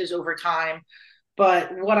stages over time.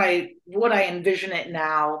 But what I envision it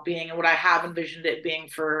now being, and what I have envisioned it being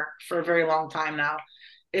for a very long time now,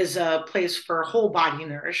 is a place for whole body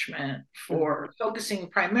nourishment, for focusing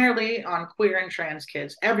primarily on queer and trans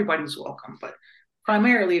kids. Everybody's welcome, but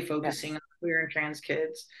primarily focusing on queer and trans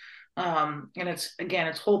kids. And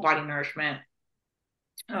it's whole body nourishment,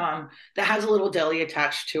 that has a little deli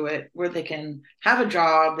attached to it where they can have a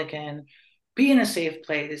job, they can be in a safe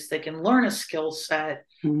place, they can learn a skill set,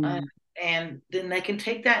 and then they can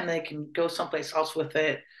take that and they can go someplace else with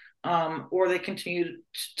it, or they continue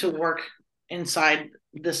to work inside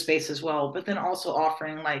the space as well. But then also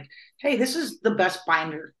offering like, hey, this is the best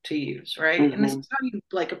binder to use, right? And this is how you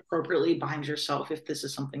like appropriately bind yourself if this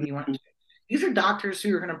is something you want to do. These are doctors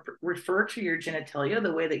who are going to refer to your genitalia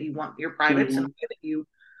the way that you want your privates and the way that you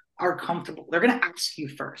are comfortable. They're going to ask you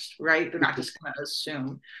first, right? They're not just going to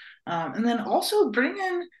assume. And then also bring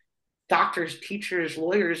in doctors, teachers,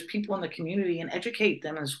 lawyers, people in the community and educate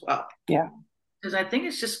them as well. Yeah. Because I think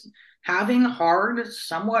it's just having hard,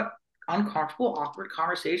 somewhat uncomfortable, awkward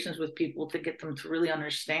conversations with people to get them to really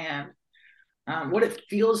understand what it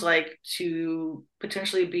feels like to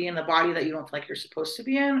potentially be in the body that you don't feel like you're supposed to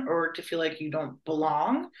be in, or to feel like you don't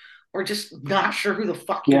belong, or just not sure who the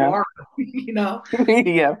fuck you are, you know?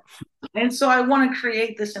 Yeah. And so I want to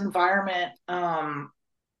create this environment to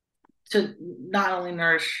not only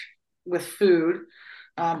nourish with food,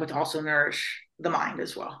 but to also nourish the mind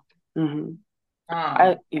as well.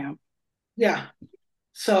 Yeah.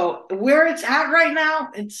 So where it's at right now,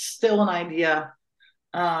 it's still an idea.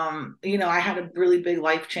 I had a really big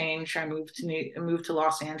life change. I moved to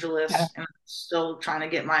Los Angeles, and I'm still trying to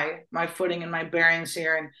get my footing and my bearings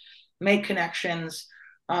here and make connections.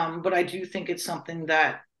 But I do think it's something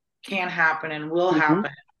that can happen and will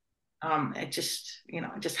happen. It just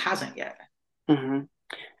hasn't yet.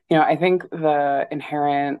 I think the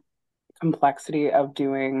inherent complexity of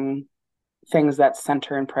doing things that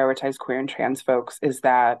center and prioritize queer and trans folks is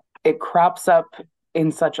that it crops up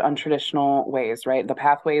in such untraditional ways, right? The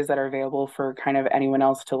pathways that are available for kind of anyone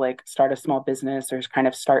else to like start a small business or kind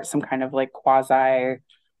of start some kind of like quasi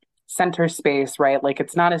center space, right? Like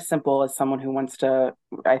it's not as simple as someone who wants to,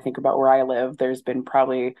 I think about where I live, there's been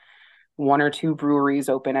probably 1 or 2 breweries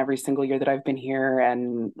open every single year that I've been here,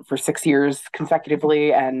 and for 6 years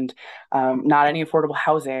consecutively, and not any affordable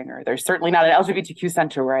housing, or there's certainly not an LGBTQ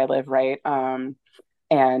center where I live, right?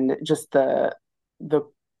 And just the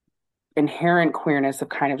inherent queerness of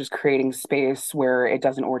kind of just creating space where it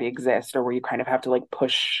doesn't already exist, or where you kind of have to like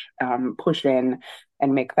push in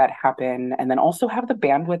and make that happen, and then also have the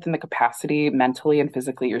bandwidth and the capacity mentally and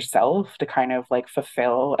physically yourself to kind of like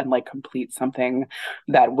fulfill and like complete something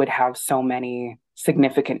that would have so many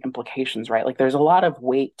significant implications, right? Like there's a lot of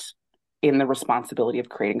weight in the responsibility of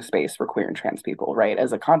creating space for queer and trans people, right?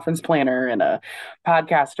 As a conference planner and a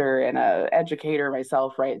podcaster and a educator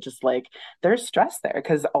myself, right? Just like there's stress there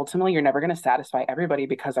because ultimately you're never going to satisfy everybody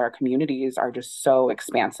because our communities are just so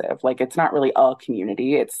expansive. Like it's not really a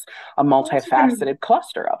community, it's a multifaceted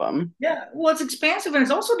cluster of them. Yeah, well, it's expansive and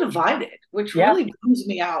it's also divided, which really bums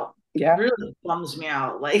me out. Really bums me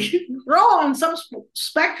out. Like we're all on some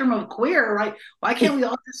spectrum of queer, right? Why can't we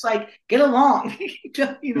all just like get along?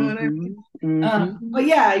 You know what I mean? But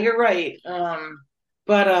yeah, you're right. I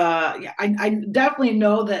definitely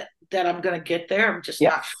know that I'm gonna get there. I'm just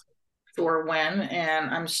not sure when, and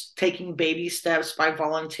I'm taking baby steps by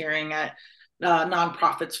volunteering at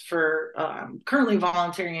nonprofits for currently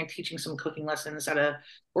volunteering and teaching some cooking lessons at a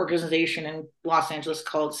organization in Los Angeles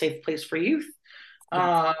called Safe Place for Youth.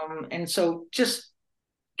 And so just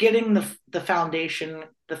getting the foundation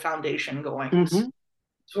going is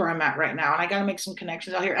where I'm at right now. And I got to make some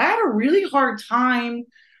connections out here. I had a really hard time.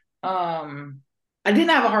 I didn't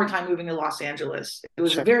have a hard time moving to Los Angeles. It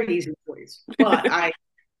was a very easy choice, but I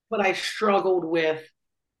struggled with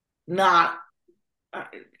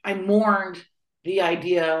I mourned the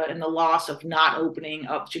idea and the loss of not opening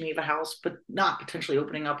up Geneva House, but not potentially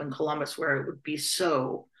opening up in Columbus where it would be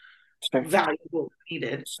so valuable,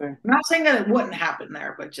 needed. I'm not saying that it wouldn't happen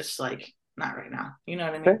there, but just like not right now. You know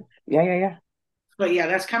what I mean? Yeah. But yeah,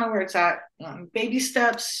 that's kind of where it's at. Baby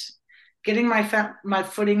steps, getting my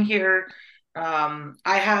footing here. I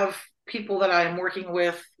have people that I'm working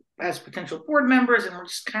with as potential board members, and we're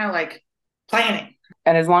just kind of like planning.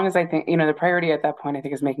 And as long as I think, the priority at that point, I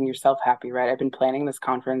think, is making yourself happy, right? I've been planning this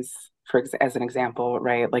conference as an example,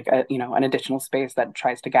 right? Like, an additional space that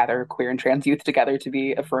tries to gather queer and trans youth together to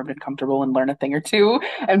be affirmed and comfortable and learn a thing or two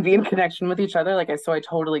and be in connection with each other. So I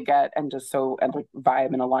totally get and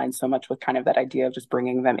vibe and align so much with kind of that idea of just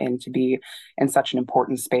bringing them in to be in such an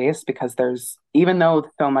important space, because even though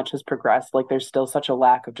so much has progressed, like there's still such a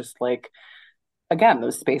lack of just like, again,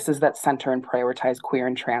 those spaces that center and prioritize queer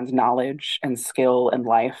and trans knowledge and skill and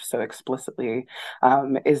life so explicitly,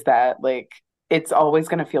 is that like it's always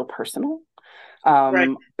going to feel personal. Right.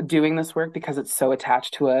 doing this work because it's so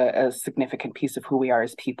attached to a significant piece of who we are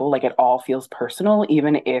as people. Like it all feels personal,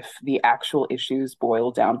 even if the actual issues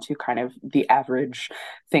boil down to kind of the average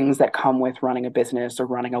things that come with running a business or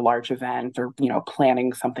running a large event or,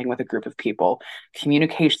 planning something with a group of people.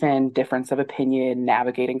 Communication, difference of opinion,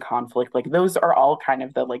 navigating conflict, like those are all kind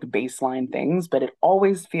of the like baseline things, but it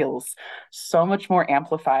always feels so much more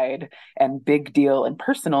amplified and big deal and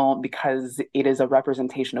personal because it is a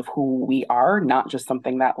representation of who we are, not just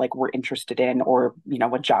something that like we're interested in or,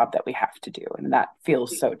 a job that we have to do. And that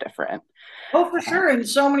feels so different. Oh, for sure. And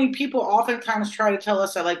so many people oftentimes try to tell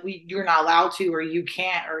us that like you're not allowed to, or you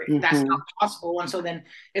can't, or that's not possible. And so then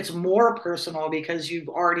it's more personal because you've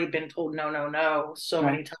already been told no, no, no so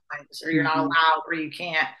many times, or you're not allowed, or you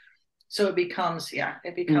can't. So it becomes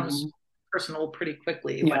personal pretty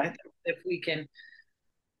quickly. Yeah. But if we can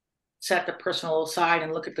set the personal aside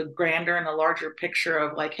and look at the grander and the larger picture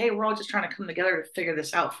of like, hey, we're all just trying to come together to figure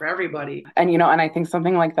this out for everybody. And and I think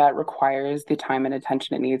something like that requires the time and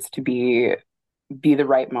attention it needs to be the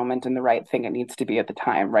right moment and the right thing it needs to be at the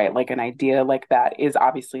time, right? Like an idea like that is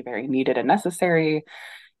obviously very needed and necessary.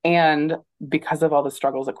 And because of all the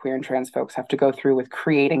struggles that queer and trans folks have to go through with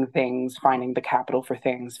creating things, finding the capital for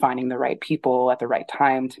things, finding the right people at the right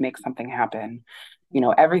time to make something happen,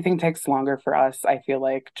 everything takes longer for us. I feel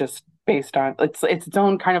like just based on it's its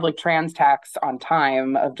own kind of like trans tax on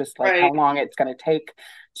time of just like how long it's going to take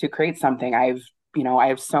to create something. I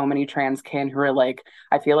have so many trans kin who are like,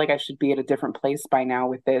 I feel like I should be at a different place by now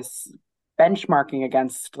with this benchmarking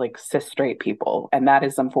against like cis straight people. And that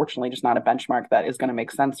is unfortunately just not a benchmark that is going to make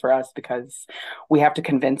sense for us because we have to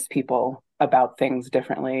convince people about things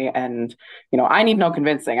differently. And, I need no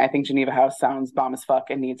convincing. I think Geneva House sounds bomb as fuck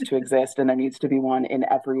and needs to exist. And there needs to be one in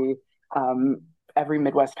every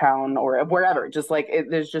Midwest town or wherever. Just like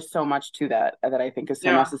there's just so much to that I think is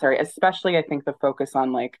so necessary, especially I think the focus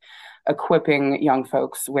on like equipping young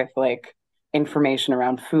folks with like information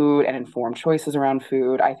around food and informed choices around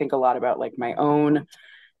food. I think a lot about like my own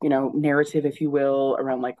narrative, if you will,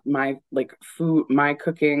 around like my like food, my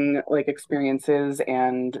cooking like experiences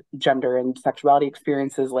and gender and sexuality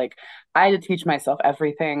experiences. Like I had to teach myself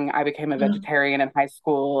everything. I became a vegetarian in high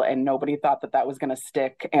school and nobody thought that was going to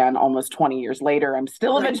stick. And almost 20 years later, I'm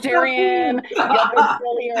still a vegetarian. So I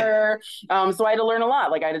had to learn a lot.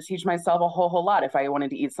 Like I had to teach myself a whole lot if I wanted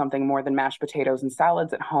to eat something more than mashed potatoes and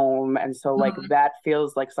salads at home. And so like that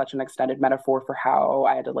feels like such an extended metaphor for how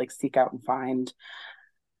I had to like seek out and find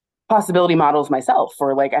possibility models myself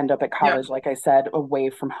or like end up at college, like I said, away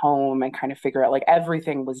from home and kind of figure out like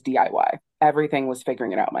everything was DIY. Everything was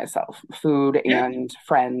figuring it out myself, food and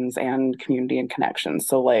friends and community and connections.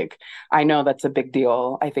 So like, I know that's a big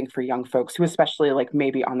deal, I think, for young folks who especially like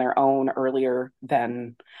maybe on their own earlier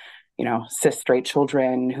than, cis straight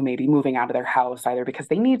children who may be moving out of their house either because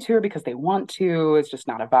they need to or because they want to. It's just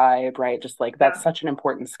not a vibe, right? Just like that's such an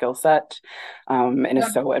important skill set and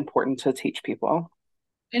is so important to teach people.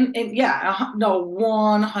 And no,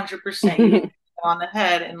 100% on the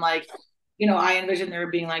head. And like, I envision there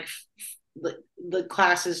being like the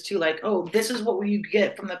classes too, like, oh, this is what you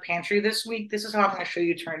get from the pantry this week. This is how I'm going to show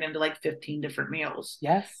you turn it into like 15 different meals.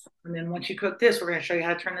 Yes. And then once you cook this, we're going to show you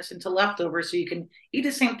how to turn this into leftovers so you can eat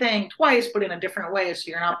the same thing twice, but in a different way so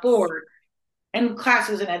you're not bored. And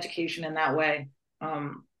classes and education in that way.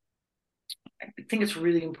 I think it's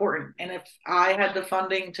really important. And if I had the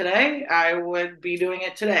funding today, I would be doing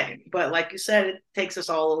it today. But like you said, it takes us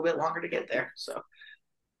all a little bit longer to get there. So,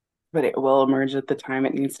 but it will emerge at the time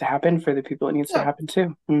it needs to happen for the people it needs to happen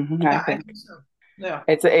to. I think so. Yeah.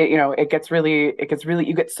 It gets really,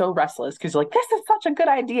 you get so restless because you're like, this is such a good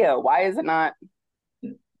idea. Why is it not?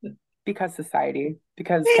 Because society,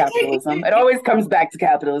 because capitalism. It always comes back to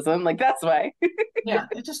capitalism. Like that's why.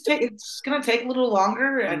 It's gonna take a little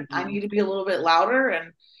longer, and I need to be a little bit louder.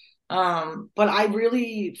 And but I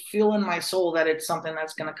really feel in my soul that it's something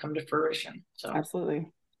that's gonna come to fruition. So absolutely.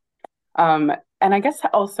 And I guess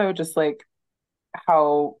also just like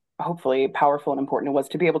how hopefully powerful and important it was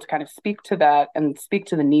to be able to kind of speak to that and speak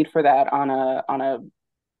to the need for that on a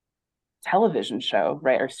television show,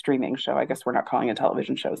 right? Or streaming show. I guess we're not calling it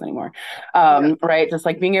television shows anymore. Right. Just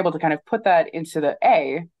like being able to kind of put that into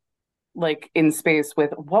like in space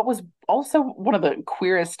with what was also one of the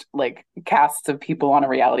queerest like casts of people on a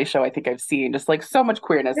reality show I think I've seen. Just like so much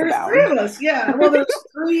queerness there's three of us. Yeah. Well, there's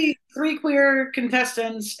three queer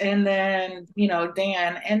contestants and then,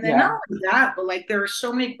 Dan. And then not only that, but like there are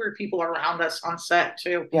so many queer people around us on set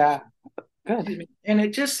too. Yeah. Good. And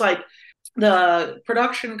it just like the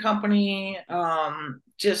production company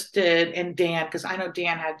just did, and Dan, because I know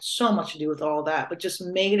Dan had so much to do with all that, but just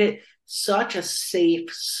made it such a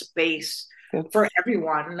safe space for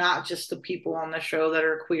everyone, not just the people on the show that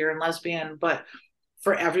are queer and lesbian, but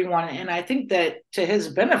for everyone. And I think that to his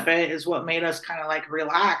benefit is what made us kind of like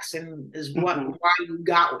relax, and is what why you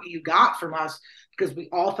got what you got from us, because we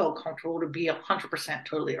all felt comfortable to be 100%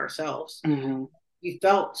 totally ourselves. We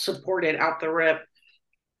felt supported out the rip,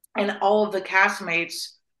 and all of the castmates,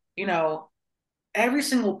 you know, every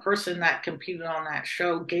single person that competed on that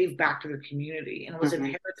show gave back to the community and was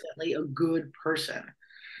inherently a good person.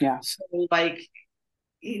 Yeah. So like,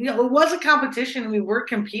 you know, it was a competition. We were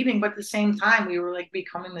competing, but at the same time, we were like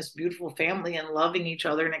becoming this beautiful family and loving each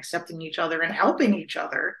other and accepting each other and helping each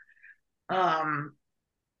other. And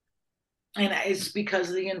it's because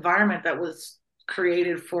of the environment that was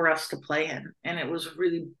created for us to play in. And it was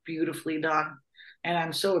really beautifully done. And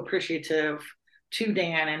I'm so appreciative to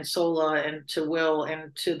Dan and Sola and to Will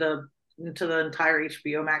and to the entire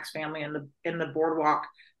HBO Max family and the Boardwalk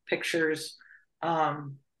Pictures,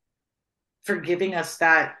 for giving us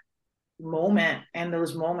that moment and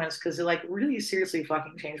those moments, because it like really seriously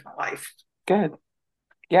fucking changed my life. Good.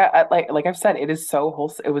 Yeah, like I've said, it is so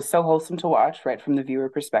wholesome. It was so wholesome to watch, right from the viewer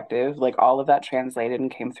perspective. Like all of that translated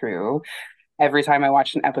and came through. Every time I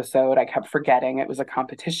watched an episode, I kept forgetting it was a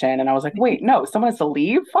competition, and I was like, "Wait, no, someone has to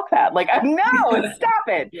leave. Fuck that! Like, no, stop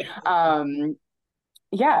it."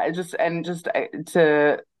 Yeah,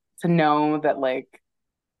 to know that like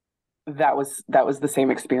that was the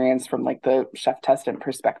same experience from like the chef testant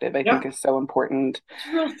perspective, I think is so important.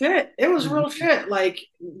 It's real shit. It was real shit. Like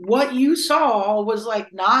what you saw was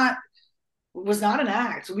like not an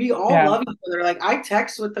act. We all love each other. Like I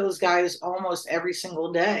text with those guys almost every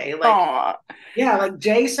single day. Like, aww. Yeah, like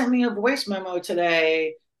Jay sent me a voice memo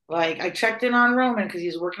today. Like I checked in on Roman because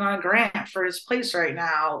he's working on a grant for his place right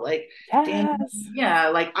now. Like, Dan,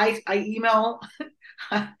 like I email,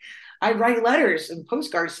 I write letters and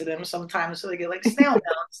postcards to them sometimes, so they get like snail mail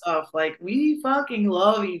and stuff. Like we fucking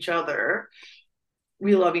love each other.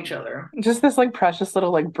 We love each other. Just this like precious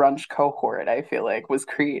little like brunch cohort, I feel like, was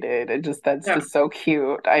created. And just just so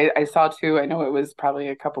cute. I saw too, I know it was probably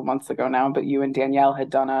a couple months ago now, but you and Danielle had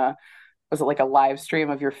done was it like a live stream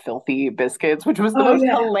of your filthy biscuits, which was the most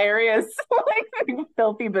hilarious. Like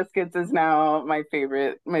filthy biscuits is now my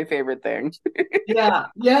favorite thing. Yeah.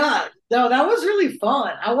 No, that was really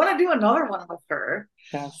fun. I want to do another one with her.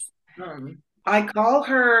 Yes. I call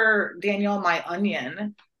her Danielle my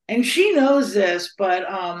onion. And she knows this, but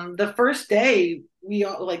the first day we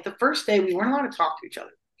weren't allowed to talk to each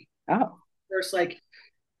other. Oh. First like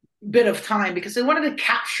bit of time, because they wanted to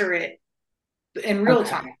capture it in real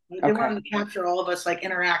time. They wanted to capture all of us like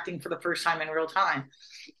interacting for the first time in real time.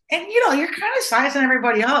 And you know, you're kind of sizing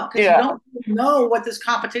everybody up because you don't know what this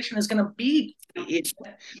competition is going to be.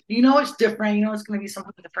 You know it's different. You know it's going to be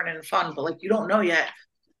something different and fun, but like you don't know yet.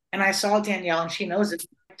 And I saw Danielle, and she knows it.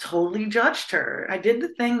 Totally judged her. I did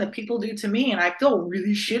the thing that people do to me, and I feel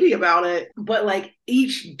really shitty about it. But like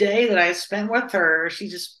each day that I spent with her, she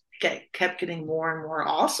just kept getting more and more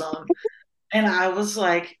awesome. And I was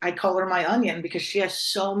like, I call her my onion because she has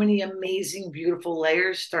so many amazing, beautiful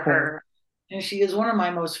layers to her. And she is one of my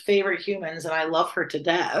most favorite humans, and I love her to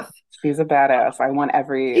death. She's a badass. I want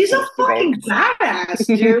every. She's a fucking badass,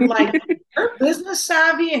 dude. Like her business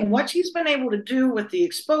savvy and what she's been able to do with the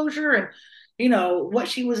exposure, and you know what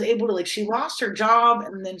she was able to, like, she lost her job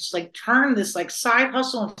and then just like turned this like side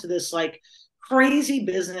hustle into this like crazy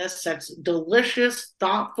business that's delicious,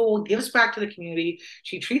 thoughtful, gives back to the community.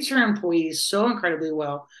 She treats her employees so incredibly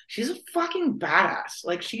well. She's a fucking badass.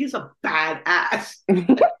 Like she's a badass.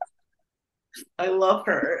 I love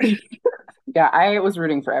her. Yeah, I was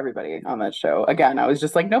rooting for everybody on that show. Again, I was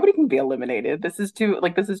just like, nobody can be eliminated. This is too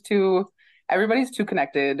everybody's too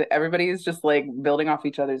connected. Everybody's just like building off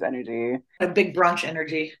each other's energy. A big brunch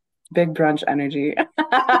energy. Big brunch energy.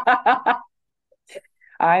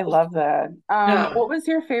 I love that. What was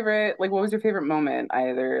your favorite moment,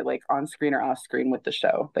 either like on screen or off screen with the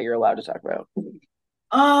show, that you're allowed to talk about?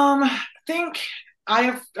 I think I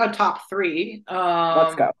have a top three.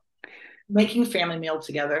 Let's go. Making family meal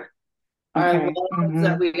together. Okay. I love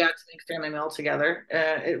that we got to make family meal together.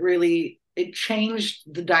 It changed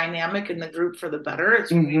the dynamic in the group for the better.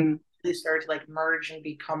 It's when we started to like merge and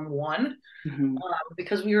become one,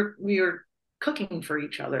 because we were cooking for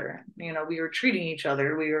each other. You know, we were treating each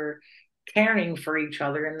other. We were caring for each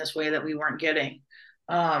other in this way that we weren't getting.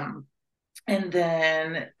 And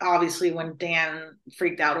then obviously when Dan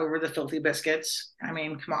freaked out over the filthy biscuits, I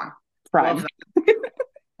mean, come on. Prime.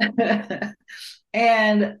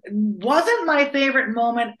 And wasn't my favorite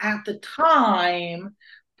moment at the time,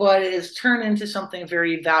 but it has turned into something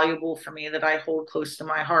very valuable for me that I hold close to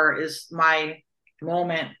my heart, is my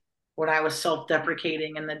moment when I was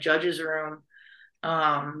self-deprecating in the judge's room.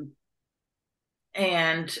 Um,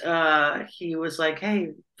 and he was like,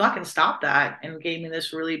 "Hey, fucking stop that," and gave me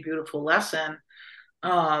this really beautiful lesson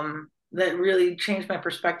that really changed my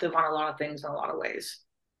perspective on a lot of things in a lot of ways.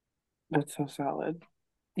 That's so solid.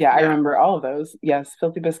 Yeah, I Yeah. remember all of those. Yes,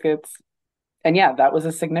 Filthy Biscuits. And yeah, that was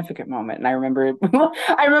a significant moment. And I remember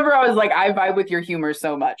I remember I was like, I vibe with your humor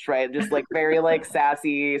so much, right? Just like very like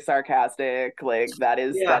sassy, sarcastic, like that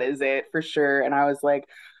Yeah. is it for sure. And I was like,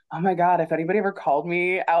 oh my God, if anybody ever called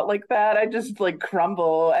me out like that, I just like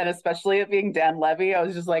crumble. And especially it being Dan Levy, I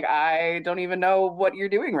was just like, I don't even know what you're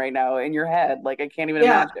doing right now in your head. Like I can't even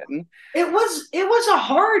Yeah. imagine. It was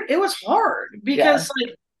hard Yeah. because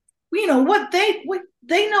like what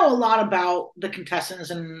they know a lot about the contestants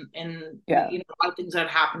and Yeah. a lot of things that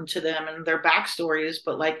happened to them and their backstories,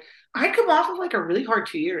 but like I come off of like a really hard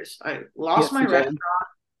 2 years. I lost Yes, my you restaurant.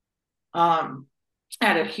 did. I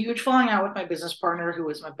had a huge falling out with my business partner who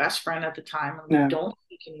was my best friend at the time, and we Yeah. don't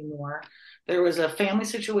speak anymore. There was a family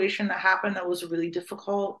situation that happened that was really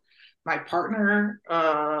difficult. My partner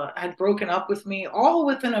had broken up with me all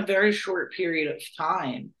within a very short period of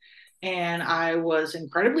time. And I was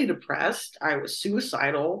incredibly depressed. I was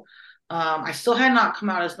suicidal. I still had not come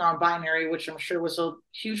out as non binary, which I'm sure was a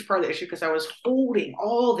huge part of the issue because I was holding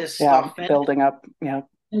all this Yeah. stuff in Building up. Yeah.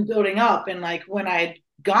 and building up. And like when I'd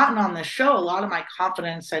gotten on the show, a lot of my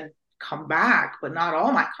confidence had come back, but not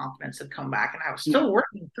all my confidence had come back. And I was Yeah. still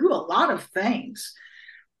working through a lot of things.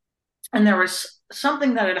 And there was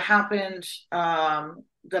something that had happened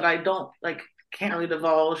that I don't like, can't really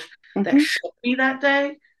divulge, that Hmm. shook me that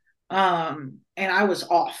day. And I was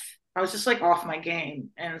off. I was just like off my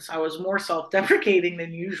game. And so I was more self deprecating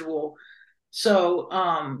than usual. So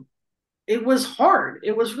it was hard.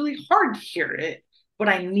 It was really hard to hear it, but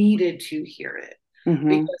I needed to hear it Hmm.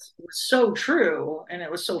 because it was so true and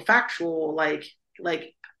it was so factual. Like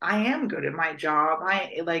I am good at my job.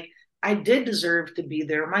 I did deserve to be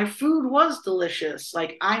there. My food was delicious.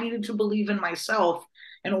 Like I needed to believe in myself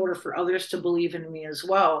in order for others to believe in me as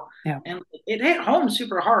well. Yeah. And it hit home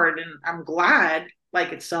super hard. And I'm glad.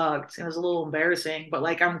 Like it sucked. It was a little embarrassing, but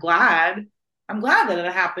like I'm glad. I'm glad that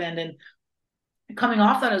it happened. And coming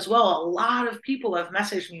off that as well, a lot of people have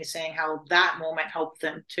messaged me saying how that moment helped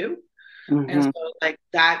them too. And so Hmm. like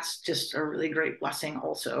that's just a really great blessing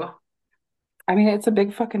also. I mean, it's a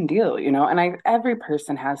big fucking deal, and every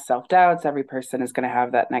person has self-doubts. Every person is going to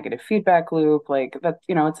have that negative feedback loop. Like that,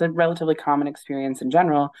 it's a relatively common experience in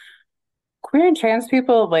general. Queer and trans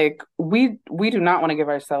people, like we do not want to give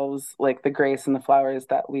ourselves like the grace and the flowers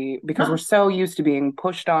that because we're No, so used to being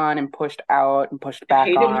pushed on and pushed out and pushed back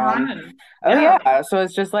hated on. on and Oh yeah. yeah. So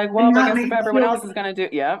it's just like, And well, I not guess if made everyone feel else like is gonna do,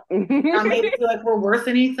 yeah. not made feel like we're worth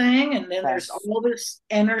anything. And then there's Yes. all this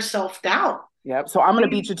inner self-doubt. Yep. So I'm gonna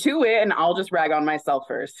beat you to it and I'll just rag on myself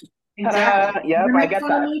first. Exactly. Ta-da. Yep, You I make get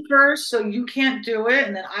fun of that. me first, so you can't do it,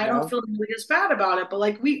 and then I don't Yep. feel nearly as bad about it. But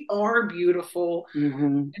like we are beautiful,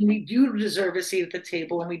 Hmm. and we do deserve a seat at the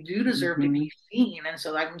table, and we do deserve to Hmm. be seen. And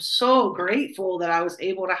so I'm so grateful that I was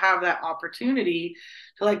able to have that opportunity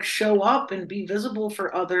to like show up and be visible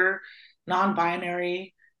for other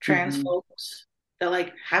non-binary trans Hmm. folks that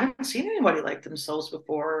like haven't seen anybody like themselves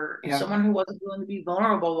before, Yeah, someone who wasn't willing to be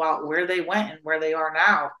vulnerable about where they went and where they are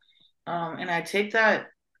now. And I take that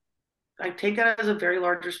as a very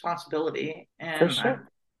large responsibility, for and it sure.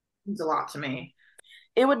 means a lot to me.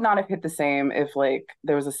 It would not have hit the same if like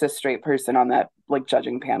there was a cis straight person on that like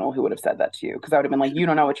judging panel who would have said that to you because I would have been like, you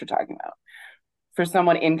don't know what you're talking about. For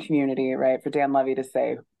someone in community, right? For Dan Levy to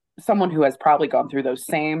say, someone who has probably gone through those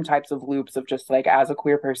same types of loops of just like as a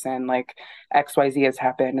queer person, like XYZ has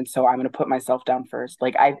happened, and so I'm going to put myself down first.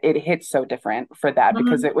 Like it hits so different for that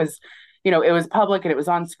because Mhm. it was, it was public and it was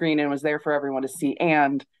on screen and it was there for everyone to see,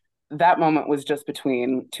 and that moment was just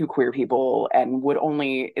between two queer people and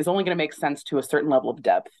is only going to make sense to a certain level of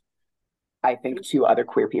depth, I think, to other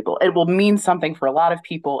queer people. It will mean something for a lot of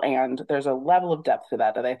people, and there's a level of depth to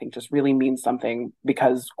that I think just really means something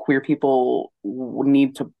because queer people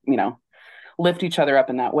need to, lift each other up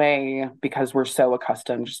in that way because we're so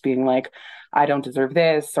accustomed just being like, I don't deserve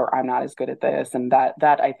this or I'm not as good at this, and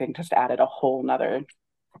that I think just added a whole nother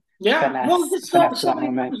Yeah. Well, finesse just so finesse to so that many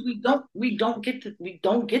moment. times we don't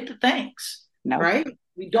get the thanks, No, right?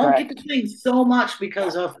 We don't get the correct. thanks so much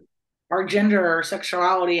because of our gender, our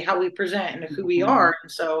sexuality, how we present, and who we Hmm. are.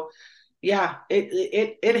 And so, yeah, it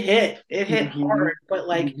hit Hmm. hard, but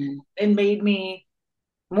like Hmm. it made me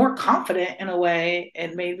more confident in a way.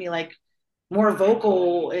 It made me like more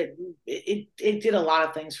vocal. It did a lot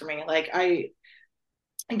of things for me. Like it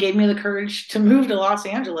gave me the courage to move to Los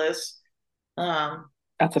Angeles. Um,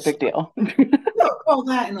 That's a big deal. All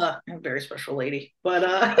that and a very special lady. But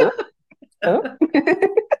Oh,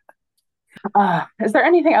 oh. Is there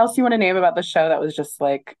anything else you want to name about the show that was just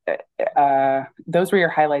like, those were your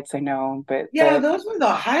highlights, I know, but yeah, those were the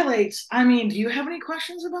highlights. I mean, do you have any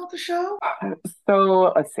questions about the show?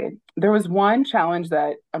 so let's see. There was one challenge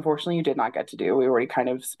that unfortunately you did not get to do. We already kind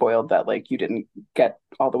of spoiled that, like you didn't get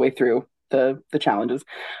all the way through the challenges,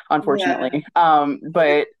 Yeah. unfortunately.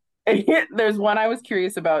 But there's one I was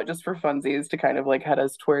curious about just for funsies to kind of like head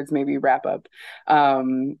us towards maybe wrap up.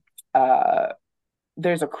 Um, uh,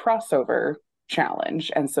 there's a crossover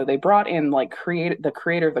challenge, and so they brought in like create the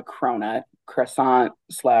creator of the cronut croissant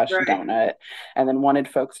slash Right. donut, and then wanted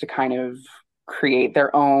folks to kind of create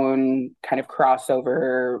their own kind of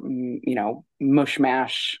crossover, mush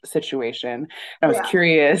mash situation. And I was Yeah.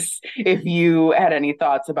 curious if you had any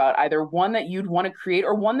thoughts about either one that you'd want to create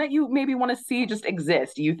or one that you maybe want to see just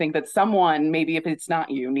exist. Do you think that someone, maybe if it's not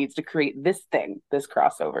you, needs to create this thing, this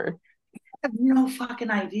crossover? I have no fucking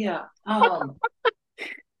idea.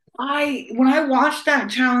 I when I watched that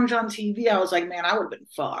challenge on TV, I was like, man, I would have been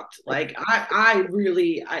fucked. Like I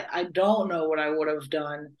really I don't know what I would have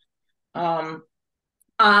done. Um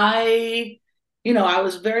I I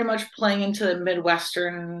was very much playing into the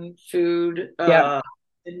Midwestern food, Yeah.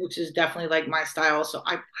 which is definitely like my style. So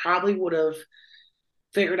I probably would have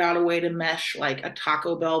figured out a way to mesh like a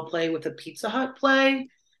Taco Bell play with a Pizza Hut play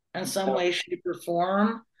in some way, shape, or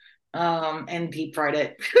form, and deep fried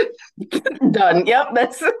it. Done. Yep,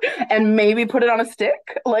 that's and maybe put it on a stick.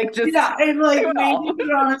 Like just Yeah, and do like it maybe all. put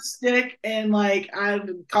it on a stick and like I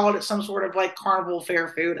called it some sort of like carnival fair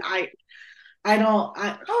food. I don't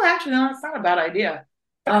I oh actually no, that's not a bad idea.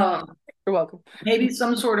 Um You're welcome. Maybe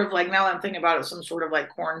some sort of like now that I'm thinking about it, some sort of like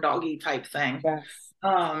corn doggy type thing. Yes.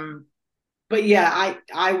 Um but yeah,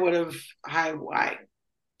 I would have I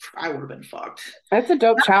would have been fucked. That's a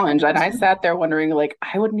dope challenge. And I sat there wondering, like,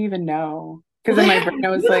 I wouldn't even know. Well Because in they my had brain, to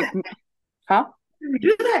I was do like, that. huh?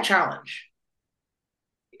 Do that challenge.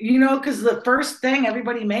 Because the first thing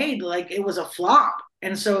everybody made, like it was a flop.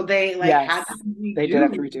 And so they like had to Yes. They did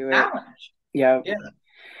have to redo the redo it. challenge. Yeah. Yeah.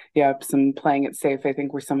 Yeah, some playing it safe, I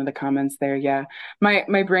think were some of the comments there. Yeah.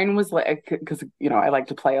 My brain was like, because I like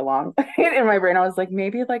to play along. In my brain, I was like,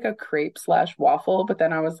 maybe like a crepe slash waffle, but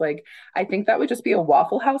then I was like, I think that would just be a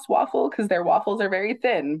Waffle House waffle because their waffles are very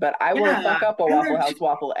thin, but I will Yeah. fuck up a And Waffle House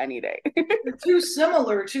waffle any day. they're too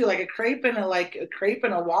similar too. Like a crepe and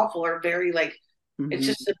a waffle are very like it's Mhm.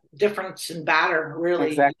 just a difference in batter, really.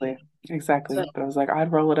 Exactly. So Exactly. But I was like,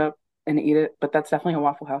 I'd roll it up and eat it, but that's definitely a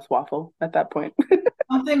Waffle House waffle at that point.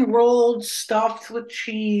 something rolled, stuffed with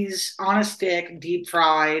cheese on a stick, deep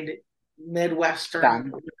fried, Midwestern,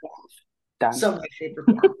 Done. Done. some way, shape, or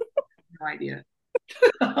form. No idea.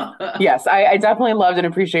 Yes, I definitely loved and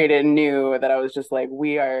appreciated and knew that I was just like,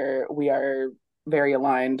 we are very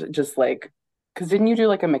aligned. Just like, because didn't you do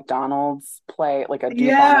like a McDonald's play, like a do on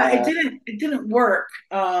Yeah, a it didn't work.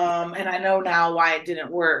 And I know now why it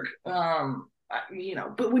didn't work.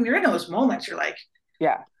 But when you're in those moments, you're like,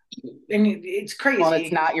 yeah. and it's Well, it's crazy.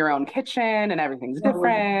 not your own kitchen and everything's Know what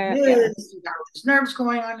it different. Yeah. is, you got all these nerves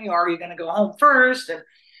going on you. Are you going to go home first? And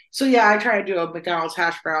so, yeah, I try to do a McDonald's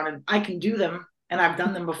hash brown and I can do them and I've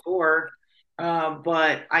done them before.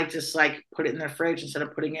 But I just like put it in the fridge instead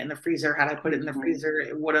of putting it in the freezer. Had I put it in the Mhm. freezer,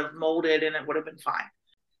 it would have molded and it would have been fine.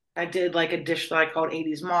 I did like a dish that I called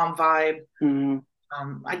 80s mom vibe. Mhm.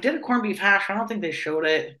 I did a corned beef hash. I don't think they showed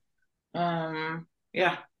it.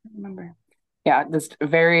 Yeah. I remember. Yeah,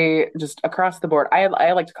 just across the board. I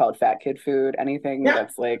like to call it fat kid food. Anything Yeah.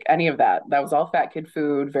 that's like any of that. That was all fat kid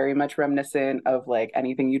food, very much reminiscent of like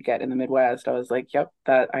anything you'd get in the Midwest. I was like, yep,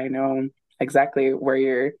 that I know exactly where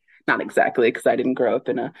you're not exactly because I didn't grow up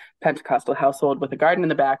in a Pentecostal household with a garden in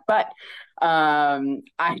the back, but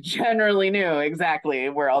I generally knew exactly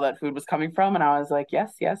where all that food was coming from. And I was like,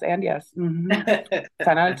 yes, yes, and yes.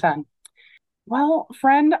 10 out of 10. Well,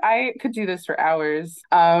 friend, I could do this for hours.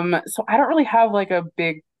 So I don't really have like a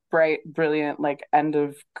big, bright, brilliant like end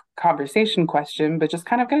of conversation question, but just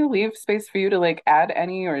kind of gonna leave space for you to like add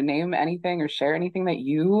any or name anything or share anything that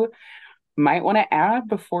you might want to add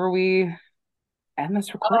before we end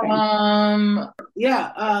this recording.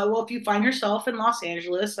 Yeah. Well, if you find yourself in Los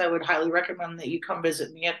Angeles, I would highly recommend that you come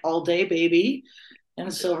visit me at All Day Baby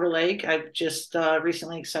in Silver Lake. I've just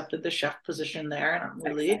recently accepted the chef position there, and I'm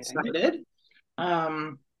really Exciting. excited.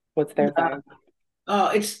 Um, What's their vibe?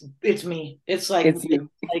 it's me. It's you.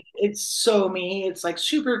 It's so me. It's like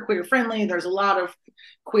super queer friendly. There's a lot of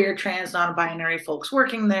queer, trans, non-binary folks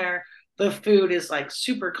working there. The food is like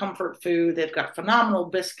super comfort food. They've got phenomenal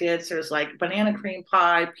biscuits. There's like banana cream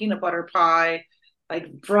pie, peanut butter pie,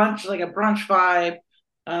 like brunch, like a brunch vibe.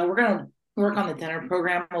 We're going to work on the dinner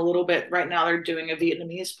program a little bit. Right now they're doing a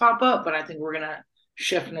Vietnamese pop-up, but I think we're going to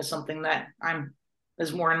shift into something that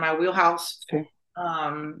is more in my wheelhouse. Okay.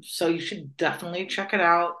 So you should definitely check it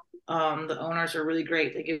out. The owners are really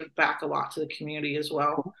great. They give back a lot to the community as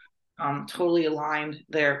well. Totally aligned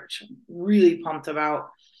there, which I'm really pumped about.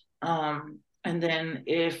 And then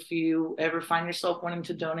if you ever find yourself wanting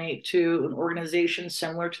to donate to an organization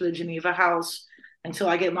similar to the Geneva House, until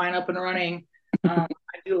I get mine up and running, I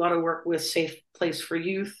do a lot of work with Safe Place for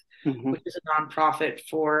Youth, which is a nonprofit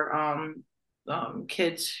for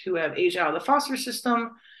kids who have aged out of the foster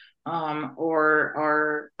system or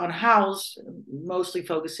are unhoused, mostly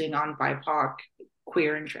focusing on BIPOC,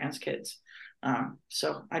 queer, and trans kids.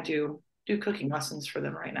 So I do cooking lessons for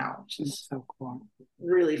them right now, which is so cool.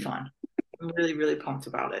 Really fun. I'm really, really pumped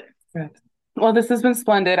about it. Good. Well, this has been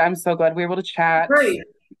splendid. I'm so glad we were able to chat. Great.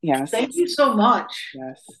 Yes. Thank you so much.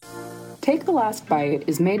 Yes. Take the Last Bite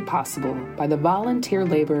is made possible by the volunteer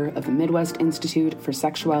labor of the Midwest Institute for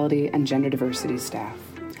Sexuality and Gender Diversity staff.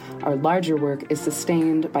 Our larger work is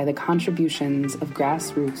sustained by the contributions of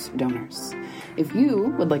grassroots donors. If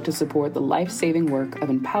you would like to support the life-saving work of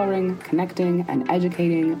empowering, connecting, and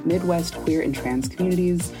educating Midwest queer and trans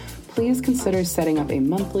communities, please consider setting up a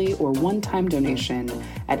monthly or one-time donation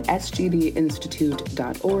at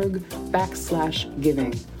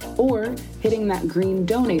sgdinstitute.org/giving or hitting that green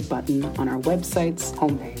donate button on our website's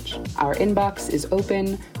homepage. Our inbox is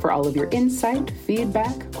open for all of your insight,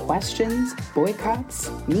 feedback, questions, boycotts,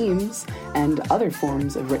 memes, and other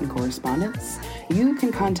forms of written correspondence. You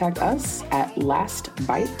can contact us at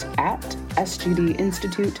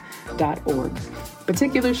lastbite@sgdinstitute.org.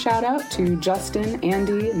 Particular shout out to Justin,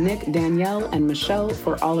 Andy, Nick, Danielle, and Michelle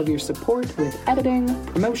for all of your support with editing,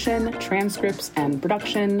 promotion, transcripts, and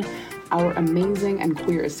production. Our amazing and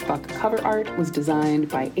queer as fuck cover art was designed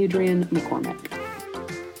by Adrian McCormick.